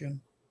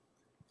Christian,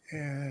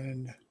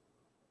 and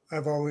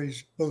I've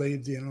always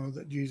believed,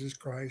 that Jesus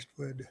Christ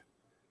would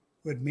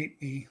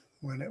meet me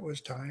when it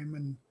was time.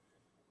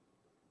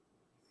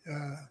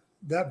 And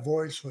that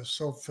voice was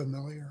so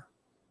familiar.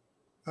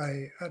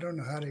 I don't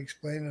know how to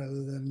explain it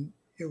other than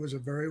it was a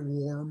very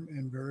warm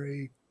and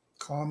very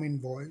calming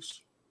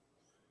voice.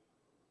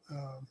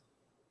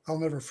 I'll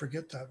never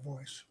forget that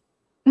voice.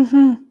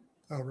 Mm-hmm.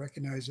 I'll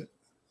recognize it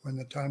when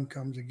the time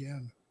comes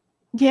again.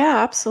 Yeah,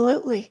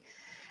 absolutely.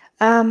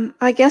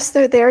 I guess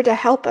they're there to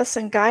help us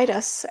and guide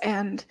us,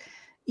 and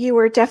you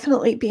were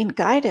definitely being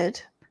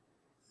guided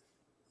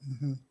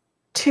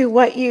to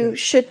what you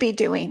should be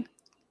doing,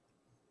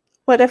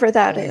 whatever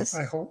that is.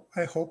 I hope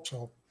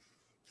so.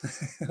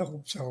 I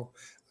hope so.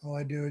 All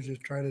I do is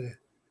just try to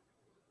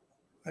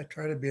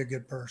be a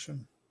good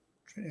person,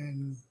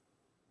 and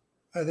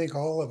I think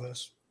all of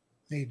us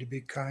need to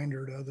be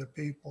kinder to other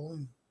people.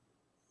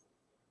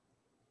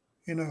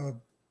 And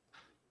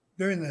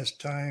during this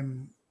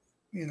time,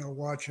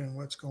 watching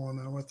what's going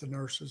on with the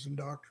nurses and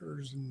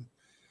doctors and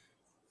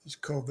this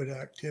COVID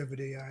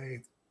activity,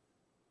 I'm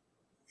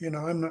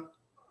not.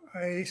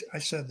 I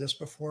said this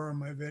before in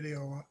my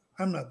video.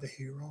 I'm not the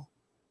hero.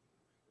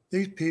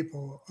 These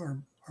people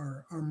are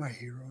my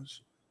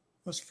heroes.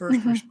 Those first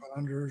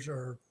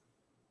responders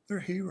they're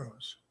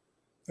heroes.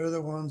 They're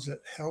the ones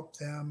that help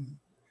them.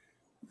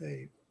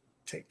 They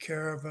take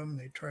care of them.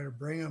 They try to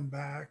bring them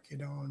back.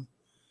 And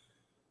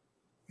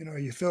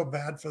you feel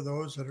bad for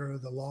those that are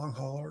the long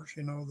haulers.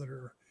 That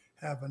are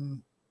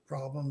having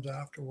problems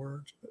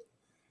afterwards.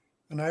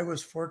 And I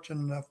was fortunate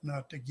enough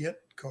not to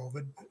get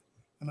COVID,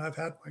 and I've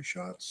had my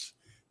shots.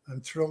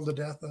 I'm thrilled to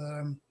death that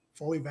I'm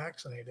fully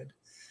vaccinated.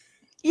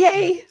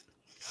 Yay!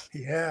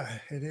 Yeah,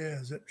 it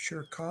is. It's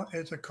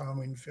a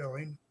calming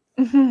feeling.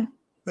 Mm-hmm.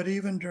 But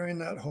even during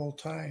that whole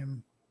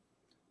time,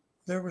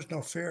 there was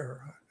no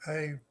fear.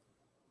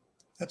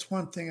 That's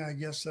one thing I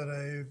guess that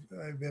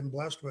I've been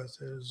blessed with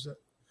is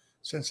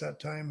since that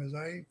time is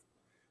I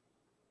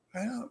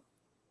don't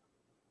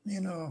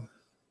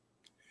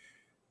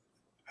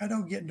I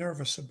don't get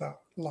nervous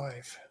about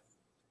life.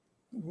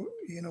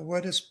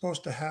 what is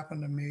supposed to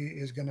happen to me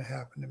is going to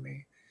happen to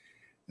me.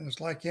 And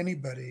it's like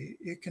anybody,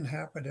 it can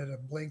happen at a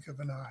blink of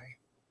an eye.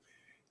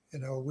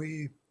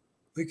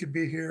 We could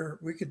be here,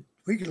 we could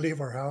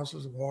leave our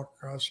houses and walk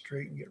across the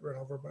street and get run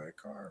over by a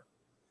car.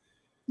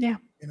 Yeah.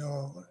 You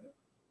know,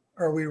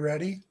 are we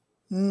ready?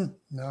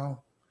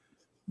 No,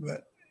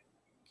 but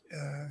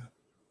uh,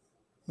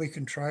 we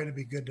can try to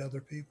be good to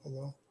other people,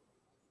 though.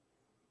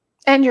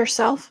 And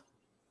yourself.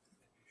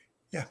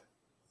 Yeah,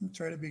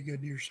 try to be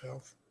good to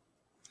yourself.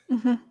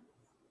 Mm-hmm.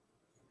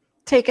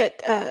 Take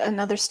it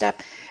another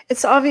step.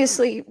 It's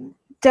obviously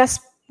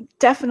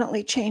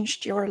definitely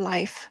changed your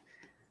life.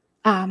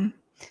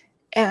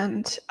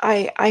 And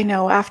I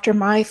know after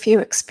my few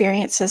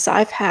experiences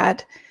I've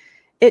had,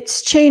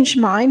 it's changed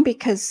mine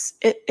because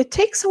it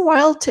takes a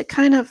while to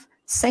kind of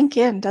sink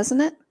in, doesn't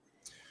it?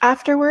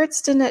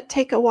 Afterwards, didn't it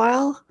take a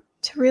while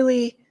to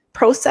really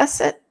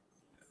process it?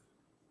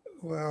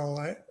 Well,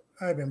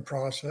 I've been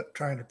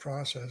trying to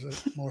process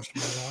it most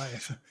of my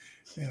life.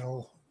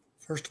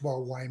 First of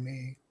all, why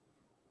me?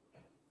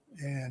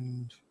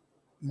 And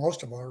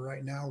most of all,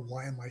 right now,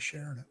 why am I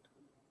sharing it?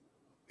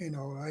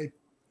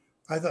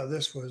 I thought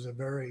this was a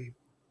very,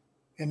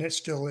 and it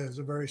still is,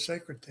 a very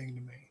sacred thing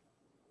to me,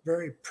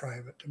 very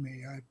private to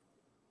me.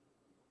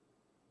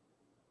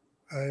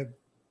 I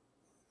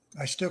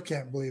I still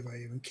can't believe I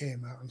even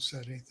came out and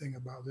said anything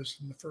about this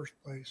in the first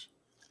place.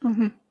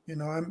 Mm-hmm.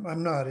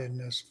 I'm not in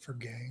this for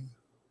gain.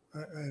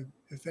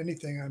 If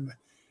anything,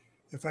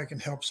 if I can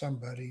help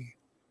somebody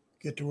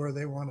get to where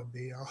they want to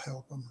be, I'll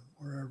help them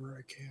wherever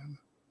I can.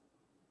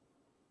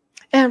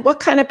 And what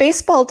kind of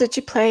baseball did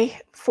you play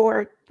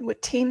for?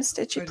 What teams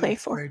did you play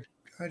for?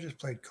 I just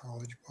played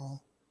college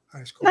ball,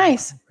 high school.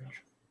 Nice.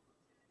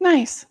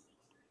 Nice.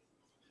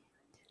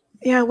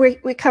 Yeah, we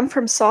come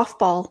from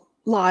softball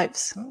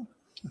lives. Oh.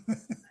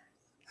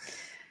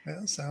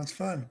 Well, sounds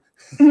fun.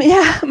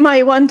 Yeah,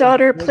 my one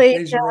daughter played.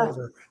 Days are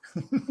over.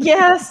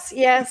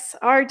 Yes,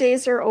 our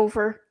days are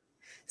over.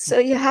 So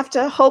you have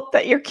to hope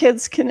that your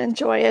kids can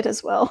enjoy it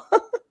as well.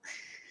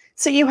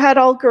 So you had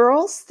all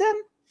girls then?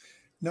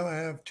 No, I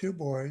have two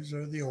boys.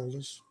 They're the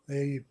oldest.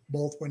 They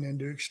both went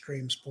into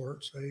extreme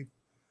sports.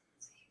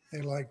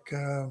 They like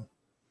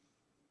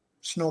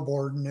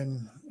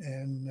snowboarding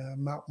and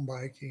mountain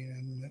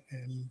biking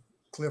and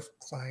cliff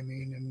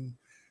climbing, and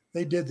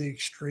they did the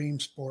extreme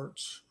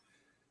sports.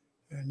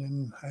 And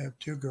then I have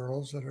two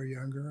girls that are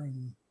younger,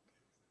 and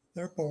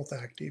they're both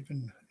active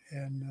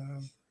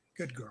and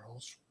good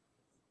girls.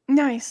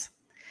 Nice.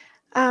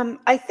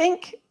 I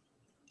think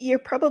you're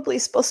probably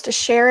supposed to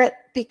share it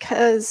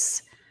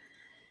because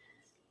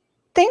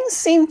things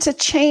seem to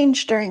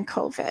change during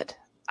COVID.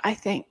 I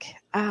think.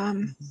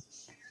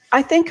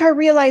 I think our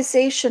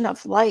realization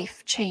of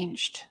life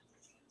changed.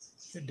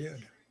 It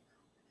did.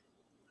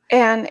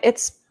 And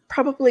it's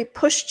probably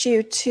pushed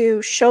you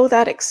to show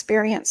that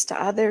experience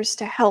to others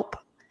to help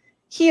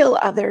heal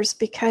others,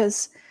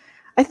 because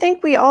I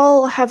think we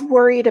all have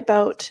worried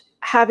about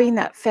having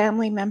that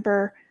family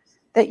member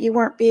that you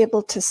weren't be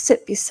able to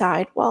sit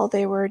beside while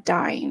they were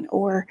dying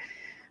or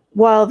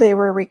while they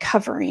were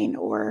recovering,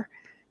 or,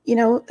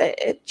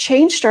 it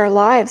changed our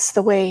lives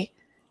the way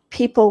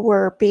people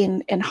were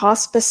being in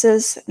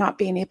hospices, not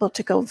being able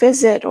to go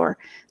visit, or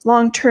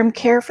long-term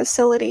care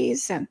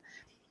facilities. And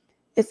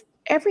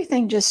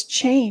everything just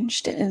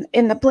changed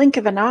in the blink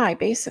of an eye,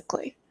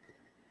 basically.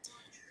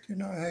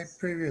 I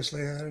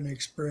previously had an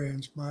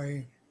experience.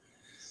 My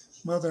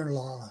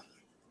mother-in-law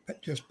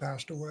just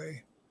passed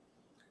away,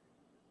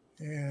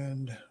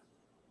 and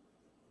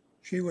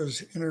she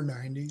was in her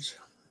 90s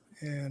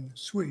and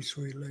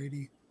sweet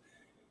lady.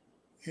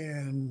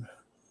 And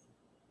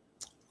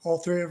all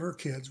three of her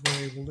kids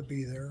were able to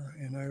be there,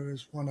 and I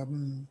was one of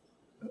them,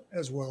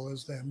 as well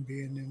as them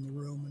being in the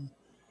room.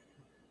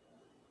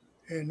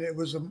 And it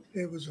was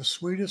the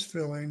sweetest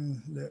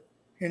feeling that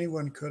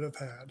anyone could have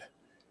had.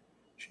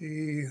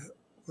 She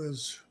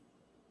was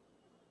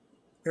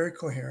very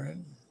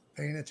coherent,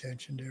 paying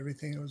attention to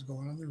everything that was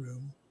going on in the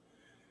room,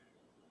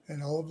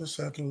 and all of a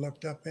sudden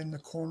looked up in the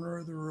corner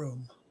of the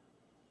room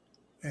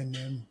and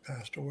then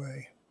passed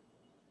away.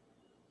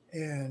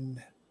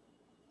 And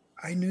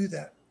I knew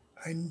that.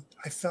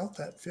 I felt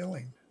that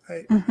feeling.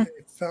 I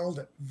felt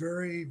it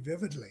very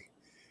vividly.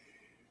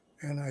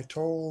 And I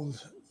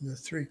told the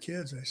three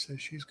kids, I said,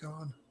 she's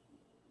gone.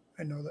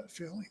 I know that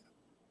feeling.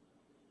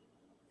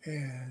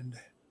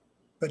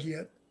 But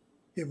yet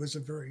it was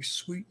a very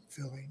sweet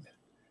feeling.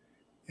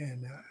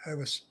 And I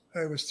was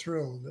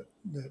thrilled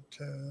that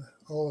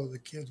all of the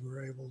kids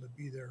were able to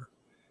be there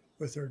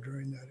with her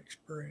during that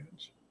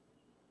experience.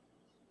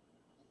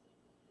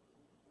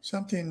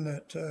 Something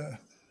that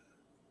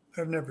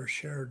I've never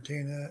shared,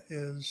 Tina,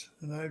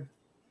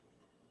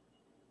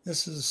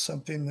 this is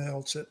something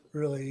else that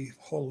really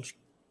holds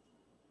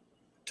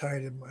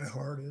tight in my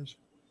heart, is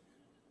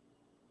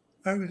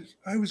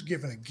I was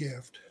given a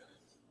gift.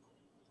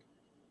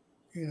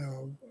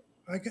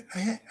 I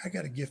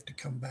got a gift to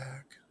come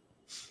back.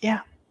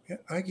 Yeah.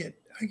 I get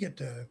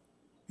to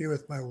be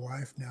with my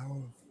wife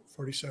now of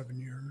 47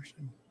 years,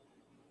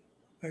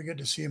 I get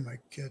to see my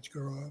kids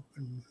grow up,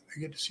 and I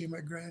get to see my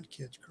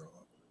grandkids grow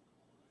up.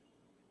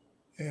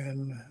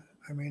 And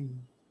I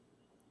mean,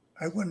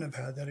 I wouldn't have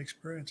had that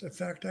experience. In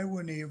fact, I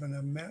wouldn't even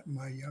have met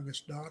my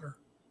youngest daughter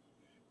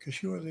because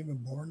she wasn't even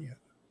born yet.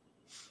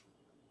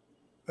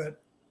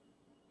 But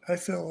I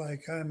feel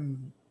like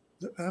I'm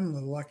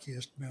the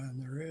luckiest man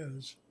there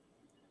is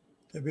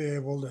to be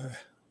able to,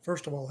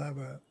 first of all, have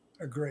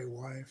a great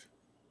wife.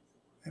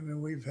 I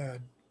mean, we've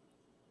had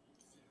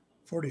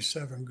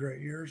 47 great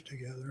years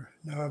together.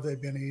 Now, have they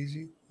been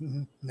easy?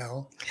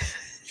 No.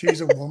 She's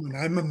a woman.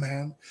 I'm a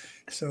man.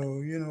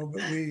 So,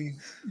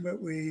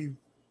 but we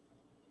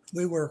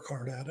work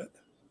hard at it,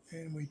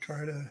 and we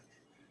try to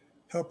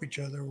help each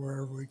other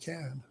wherever we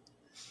can.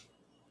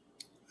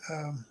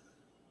 Um,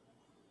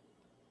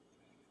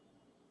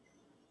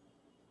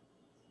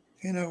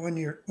 when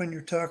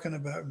you're talking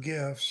about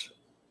gifts,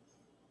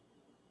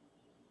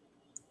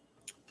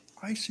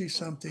 I see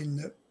something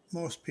that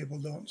most people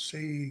don't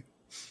see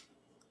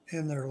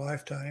in their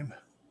lifetime.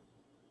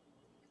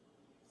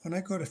 When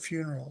I go to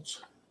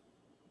funerals,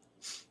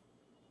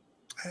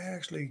 I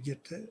actually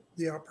get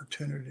the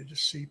opportunity to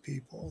see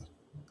people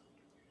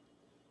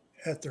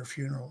at their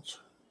funerals.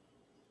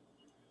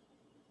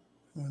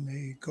 When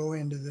they go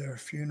into their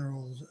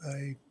funerals,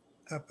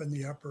 up in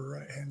the upper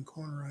right hand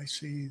corner, I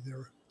see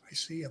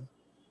them,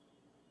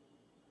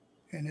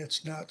 and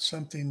it's not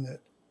something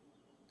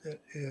that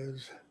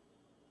is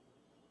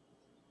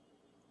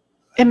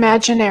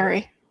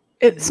Imaginary.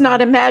 It's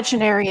not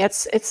imaginary.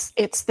 It's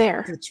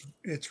there.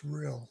 It's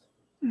real.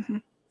 Mm-hmm.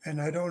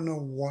 And I don't know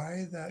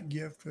why that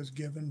gift was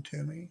given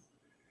to me,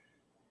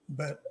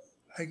 but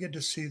I get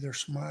to see their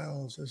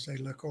smiles as they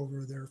look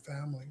over their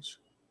families.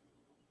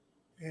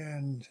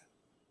 And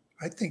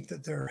I think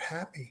that they're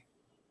happy.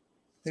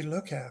 They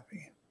look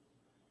happy.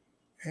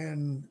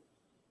 And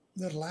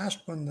the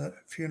last one, the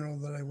funeral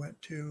that I went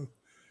to,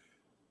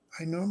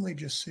 I normally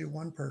just see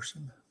one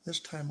person. This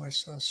time I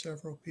saw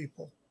several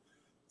people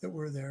that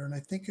were there. And I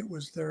think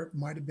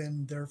might have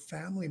been their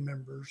family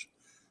members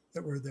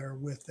that were there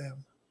with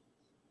them.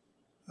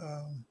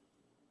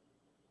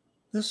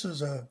 This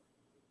is I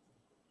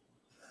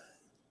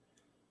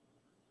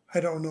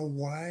don't know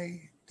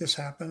why this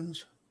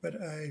happens, but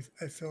I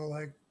feel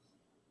like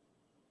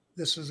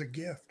this is a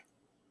gift.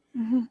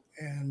 Mm-hmm.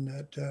 And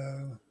that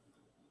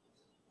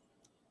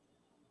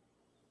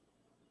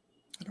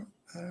I don't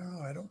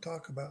know. I don't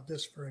talk about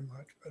this very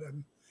much, but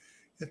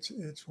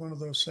it's one of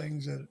those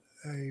things that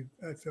I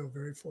feel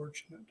very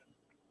fortunate.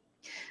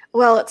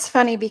 Well, it's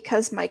funny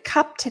because my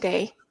cup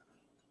today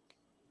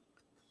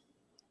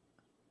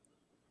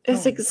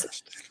is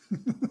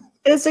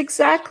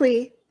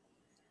exactly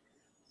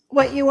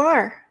what you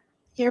are.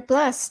 You're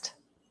blessed.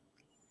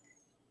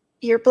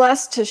 You're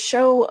blessed to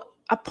show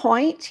a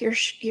point.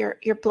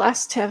 You're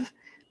blessed to have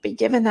been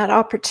given that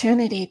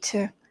opportunity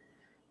to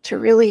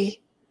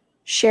really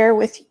share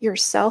with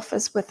yourself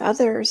as with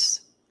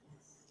others.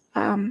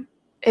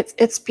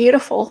 It's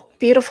beautiful,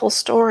 beautiful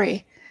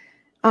story.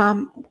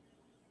 Do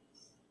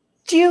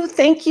you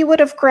think you would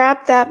have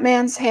grabbed that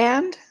man's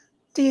hand?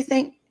 Do you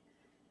think?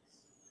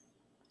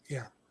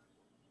 Yeah.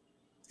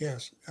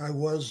 Yes, I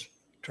was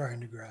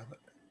trying to grab it.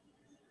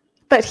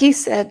 But he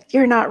said,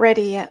 "You're not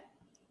ready yet."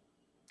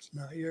 It's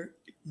not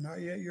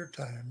yet your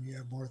time. You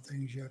have more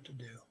things you have to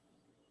do.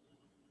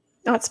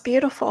 No, it's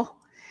beautiful.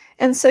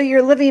 And so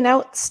you're living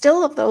out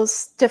still of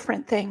those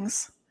different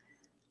things.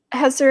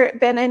 Has there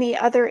been any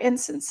other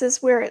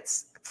instances where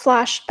it's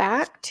flashed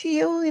back to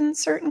you in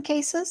certain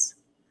cases?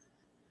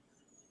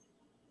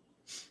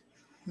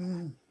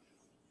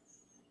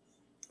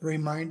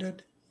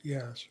 Reminded?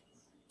 Yes.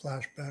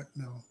 Flashback?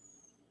 No.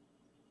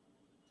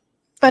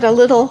 But a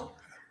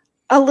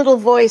little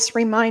voice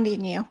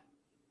reminding you.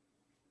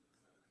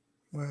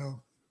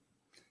 Well,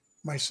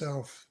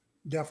 myself,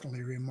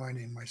 definitely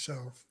reminding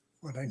myself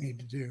what I need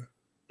to do.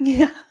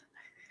 Yeah.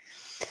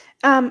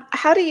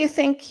 How do you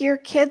think your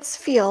kids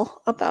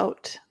feel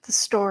about the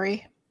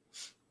story?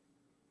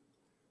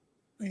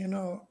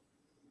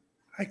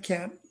 I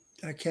can't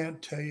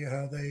tell you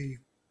how they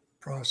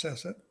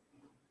process it.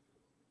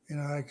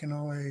 I can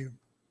only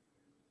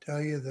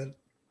tell you that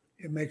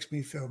it makes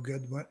me feel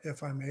good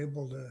if I'm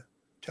able to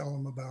tell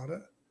them about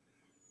it.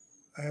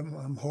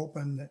 I'm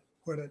hoping that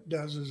what it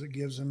does is it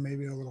gives them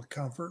maybe a little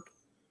comfort,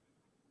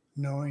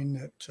 knowing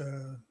that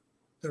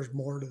there's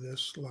more to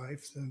this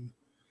life than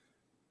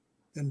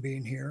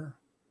being here.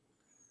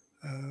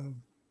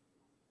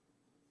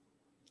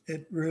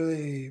 It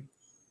really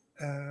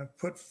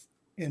put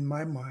in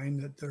my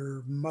mind that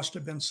there must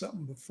have been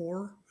something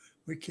before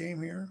we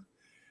came here.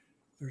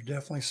 There's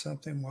definitely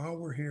something while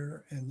we're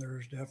here, and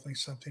there's definitely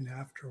something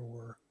after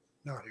we're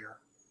not here.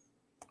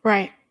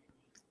 Right.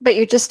 But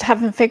you just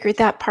haven't figured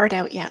that part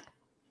out yet.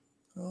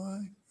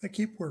 Well, I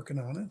keep working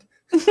on it.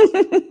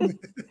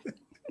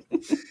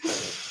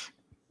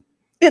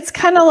 It's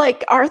kind of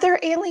like, are there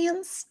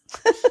aliens?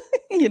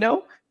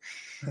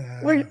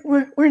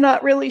 We're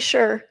not really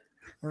sure.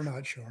 We're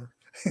not sure.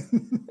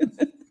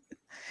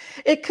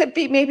 It could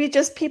be maybe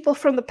just people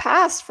from the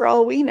past for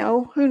all we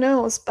know. Who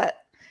knows? But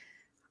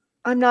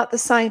I'm not the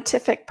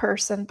scientific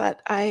person,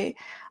 but I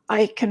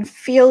can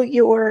feel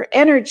your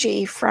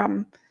energy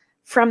from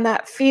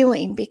that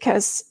feeling,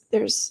 because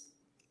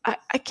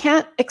I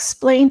can't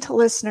explain to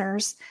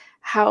listeners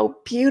how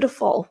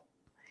beautiful,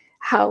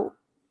 how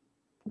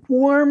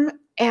warm,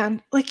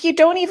 and like you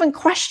don't even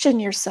question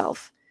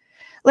yourself.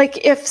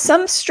 Like if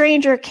some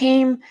stranger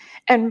came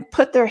and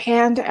put their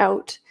hand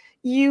out,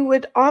 you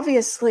would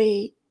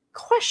obviously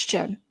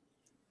question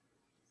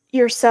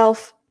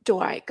yourself. Do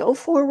I go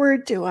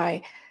forward? Do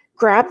I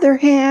grab their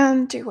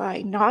hand? Do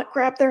I not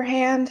grab their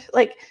hand?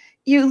 Like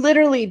you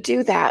literally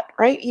do that,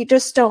 right? You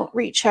just don't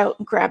reach out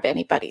and grab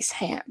anybody's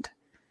hand.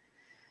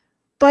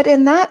 But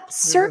in that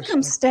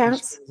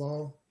circumstance,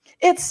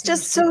 it's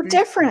just so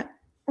different,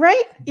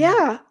 right?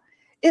 Yeah.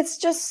 It's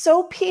just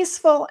so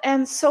peaceful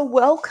and so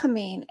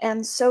welcoming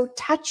and so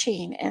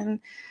touching and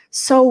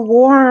so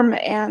warm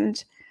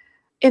and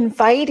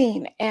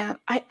inviting. And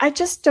I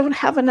just don't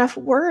have enough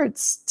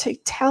words to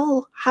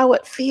tell how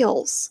it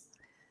feels.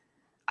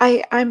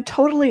 I'm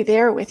totally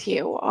there with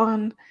you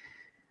on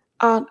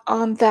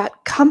that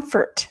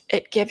comfort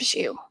it gives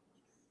you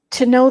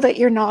to know that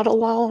you're not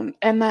alone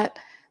and that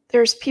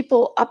there's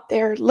people up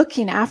there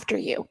looking after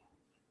you.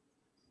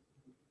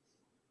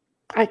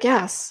 I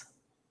guess.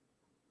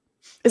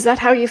 Is that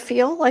how you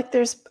feel? Like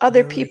there's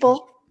other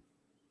people?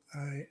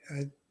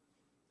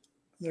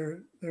 There's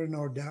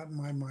no doubt in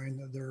my mind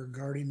that there are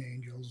guardian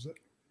angels that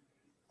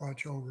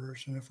watch over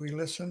us. And if we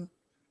listen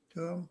to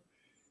them,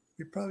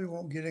 we probably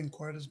won't get in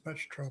quite as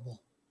much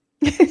trouble.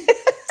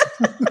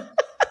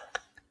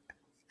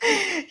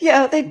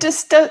 Yeah, they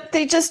just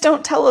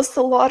don't tell us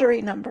the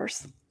lottery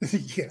numbers.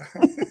 Yeah.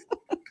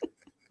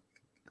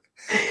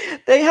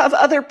 They have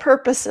other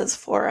purposes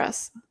for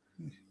us.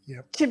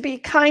 Yep. To be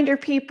kinder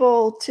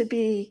people, to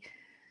be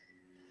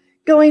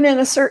going in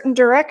a certain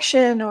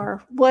direction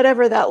or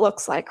whatever that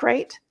looks like,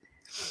 right?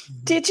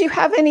 Mm-hmm. Did you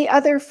have any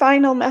other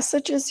final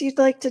messages you'd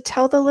like to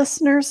tell the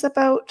listeners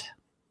about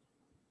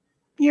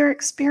your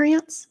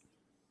experience?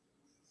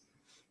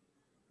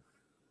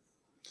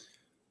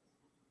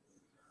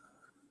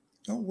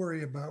 Don't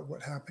worry about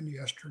what happened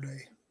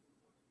yesterday.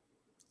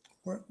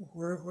 What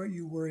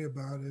you worry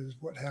about is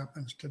what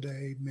happens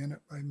today,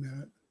 minute by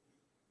minute.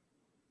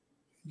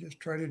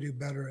 Just try to do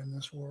better in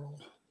this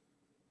world.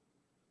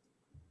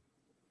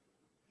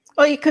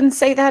 Well, you couldn't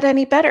say that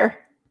any better.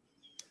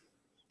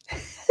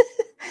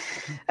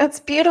 That's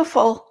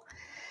beautiful.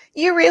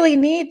 You really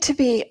need to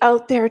be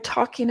out there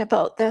talking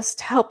about this,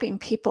 helping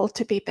people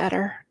to be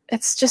better.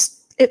 It's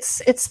just, it's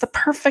the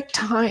perfect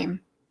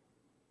time.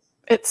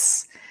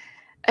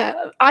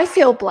 I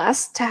feel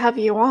blessed to have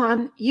you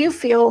on. You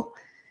feel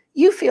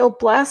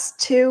blessed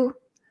to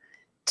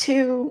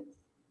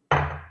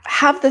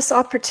have this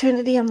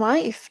opportunity in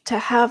life, to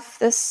have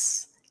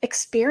this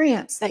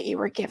experience that you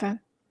were given.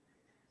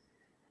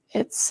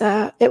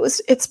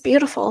 It's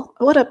beautiful.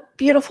 What a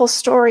beautiful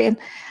story. And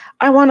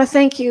I want to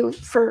thank you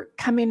for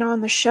coming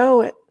on the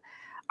show.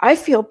 I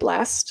feel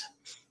blessed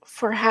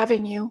for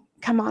having you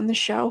come on the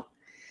show.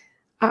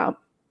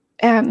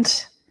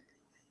 And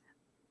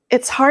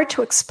it's hard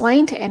to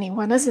explain to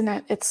anyone, isn't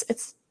it?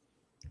 It's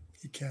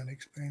you can't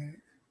explain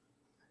it.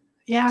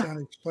 Yeah. It's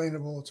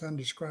unexplainable. It's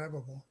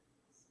undescribable.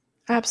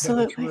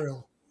 Absolutely. But it's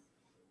real.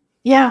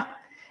 Yeah.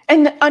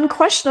 And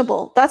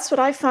unquestionable. That's what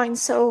I find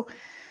so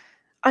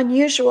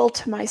unusual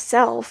to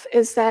myself,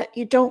 is that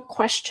you don't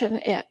question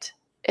it.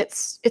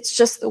 It's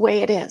just the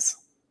way it is.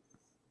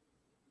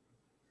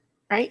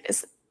 Right?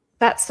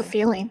 That's the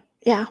feeling.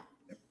 Yeah.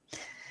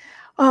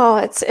 Oh,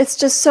 it's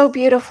just so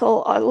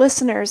beautiful.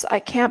 Listeners, I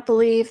can't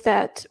believe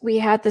that we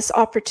had this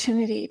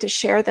opportunity to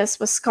share this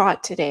with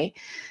Scott today.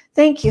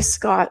 Thank you,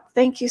 Scott.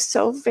 Thank you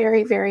so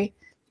very, very,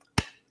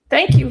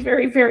 thank you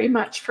very, very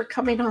much for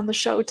coming on the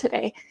show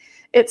today.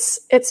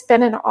 It's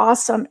been an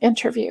awesome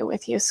interview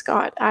with you,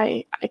 Scott.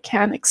 I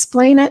can't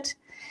explain it.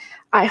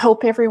 I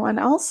hope everyone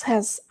else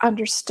has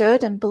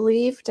understood and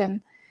believed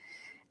and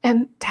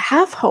to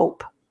have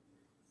hope.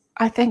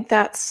 I think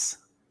that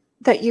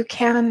you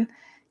can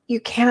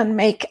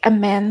make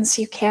amends.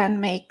 You can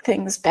make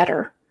things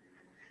better,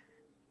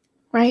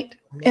 right?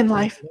 In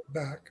life. Look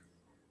back.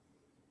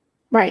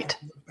 Right.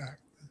 Look back.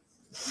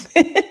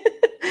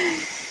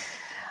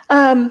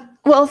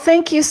 Well,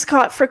 thank you,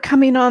 Scott, for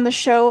coming on the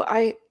show.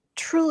 I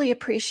truly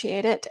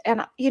appreciate it.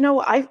 And,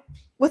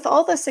 with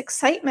all this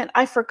excitement,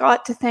 I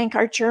forgot to thank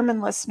our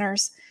German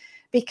listeners,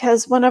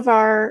 because one of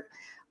our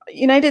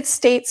United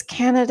States,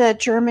 Canada,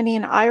 Germany,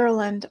 and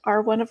Ireland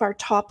are one of our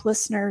top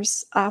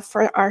listeners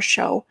for our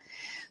show.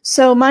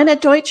 So, meine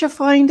deutsche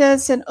Freunde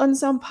sind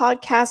unserem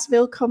Podcast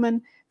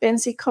willkommen. Wenn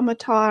Sie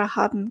Kommentare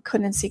haben,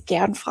 können Sie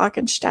gern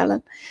Fragen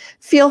stellen.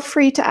 Feel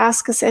free to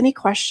ask us any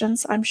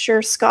questions. I'm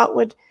sure Scott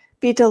would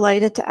be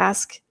delighted to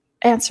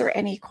answer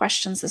any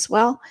questions as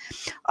well.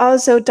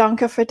 Also,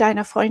 danke für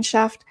deine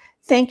Freundschaft.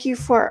 Thank you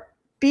for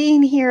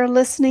being here,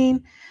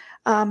 listening.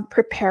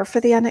 Prepare for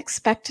the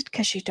unexpected,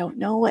 because you don't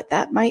know what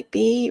that might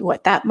be,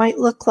 what that might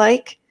look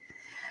like.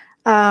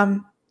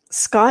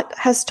 Scott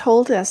has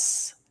told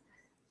us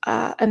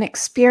an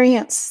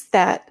experience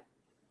that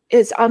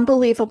is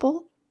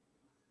unbelievable,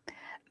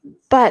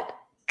 but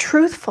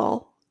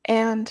truthful,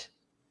 and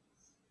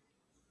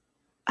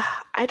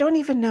I don't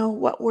even know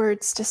what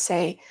words to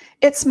say.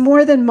 It's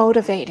more than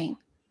motivating.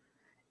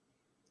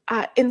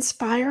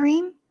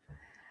 Inspiring.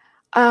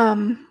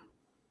 I'm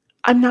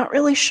not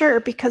really sure,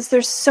 because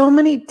there's so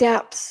many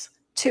depths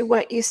to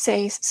what you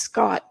say,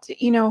 Scott,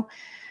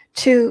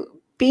 to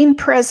being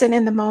present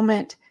in the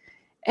moment,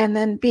 and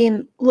then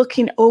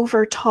looking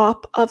over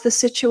top of the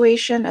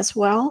situation as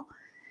well,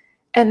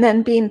 and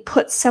then being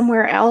put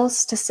somewhere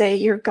else to say,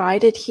 you're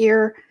guided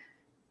here.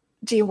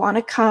 Do you want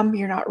to come?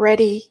 You're not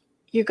ready.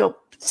 You go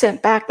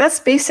sent back.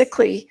 That's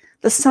basically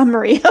the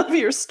summary of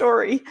your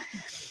story.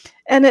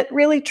 And it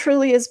really,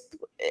 truly is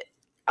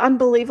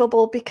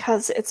unbelievable,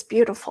 because it's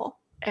beautiful.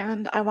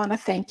 And I want to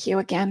thank you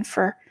again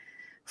for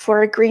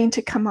agreeing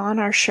to come on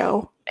our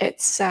show.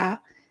 It's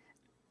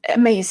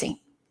amazing.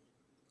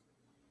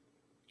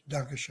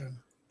 Dankeschön.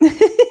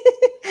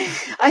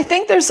 I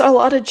think there's a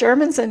lot of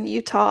Germans in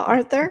Utah,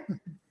 aren't there?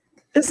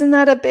 Isn't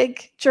that a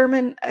big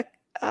German?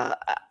 I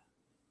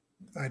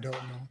don't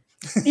know.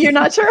 You're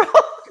not sure?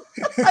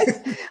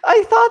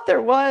 I thought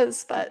there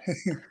was, but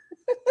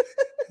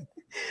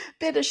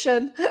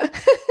bitteschön.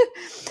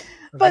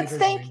 But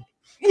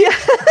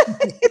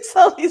it's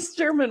all these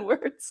German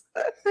words.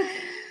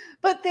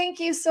 But thank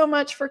you so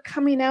much for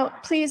coming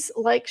out. Please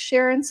like,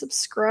 share, and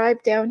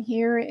subscribe down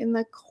here in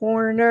the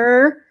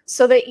corner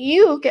so that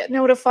you get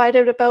notified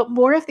about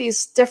more of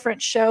these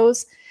different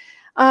shows.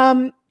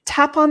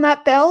 Tap on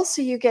that bell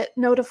so you get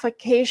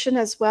notification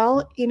as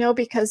well,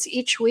 because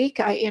each week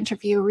I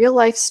interview real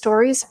life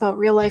stories about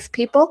real life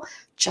people,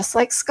 just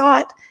like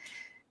Scott,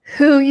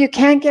 who you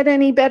can't get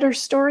any better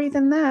story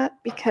than that,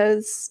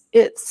 because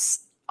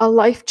it's a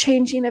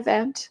life-changing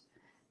event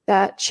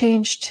that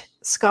changed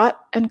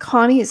Scott and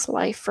Connie's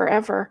life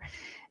forever.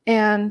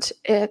 And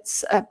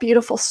it's a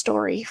beautiful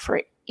story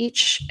for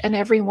each and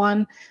every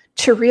one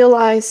to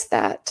realize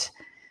that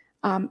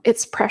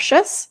it's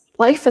precious.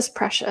 Life is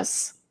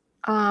precious.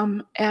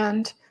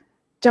 And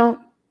don't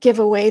give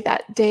away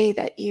that day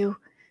that you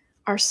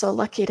are so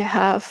lucky to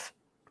have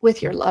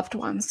with your loved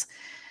ones.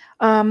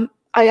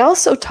 I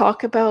also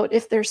talk about,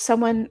 if there's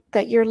someone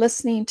that you're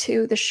listening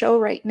to the show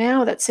right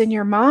now that's in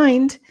your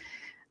mind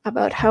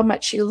about how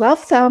much you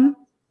love them,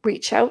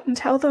 reach out and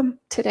tell them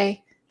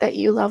today that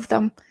you love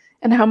them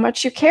and how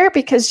much you care,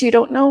 because you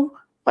don't know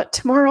what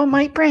tomorrow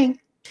might bring.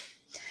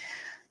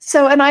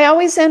 So, and I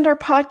always end our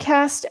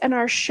podcast and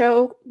our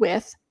show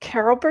with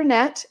Carol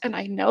Burnett, and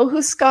I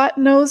know Scott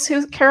knows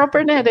who Carol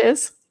Burnett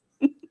is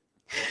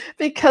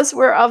because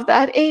we're of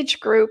that age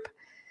group.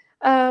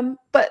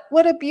 But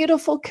what a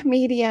beautiful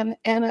comedian,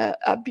 and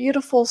a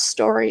beautiful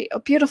story, a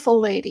beautiful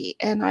lady.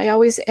 And I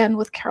always end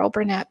with Carol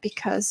Burnett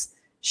because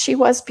she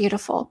was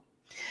beautiful.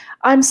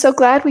 I'm so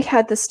glad we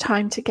had this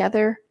time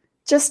together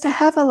just to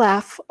have a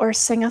laugh or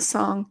sing a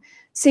song.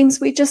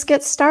 Seems we just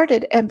get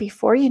started, and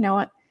before you know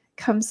it,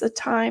 comes the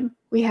time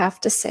we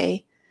have to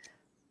say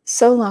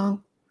so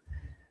long.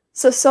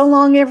 So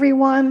long,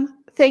 everyone.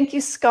 Thank you,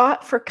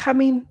 Scott, for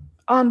coming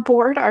on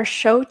board our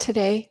show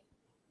today.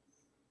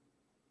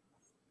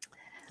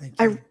 Thank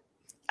you.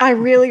 I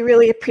really,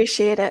 really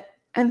appreciate it.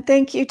 And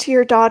thank you to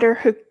your daughter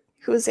who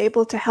was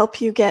able to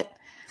help you get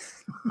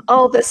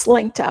all this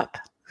linked up.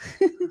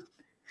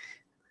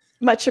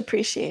 Much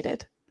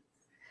appreciated.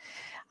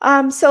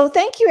 So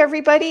thank you,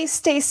 everybody.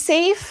 Stay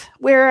safe.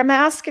 Wear a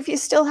mask if you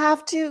still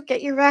have to.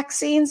 Get your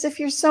vaccines if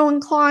you're so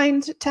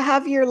inclined to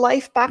have your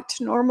life back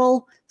to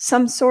normal,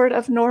 some sort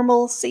of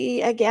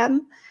normalcy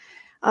again.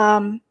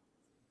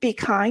 Be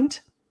kind.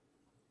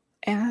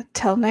 And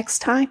until next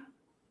time,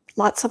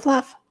 lots of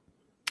love.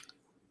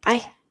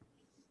 Bye.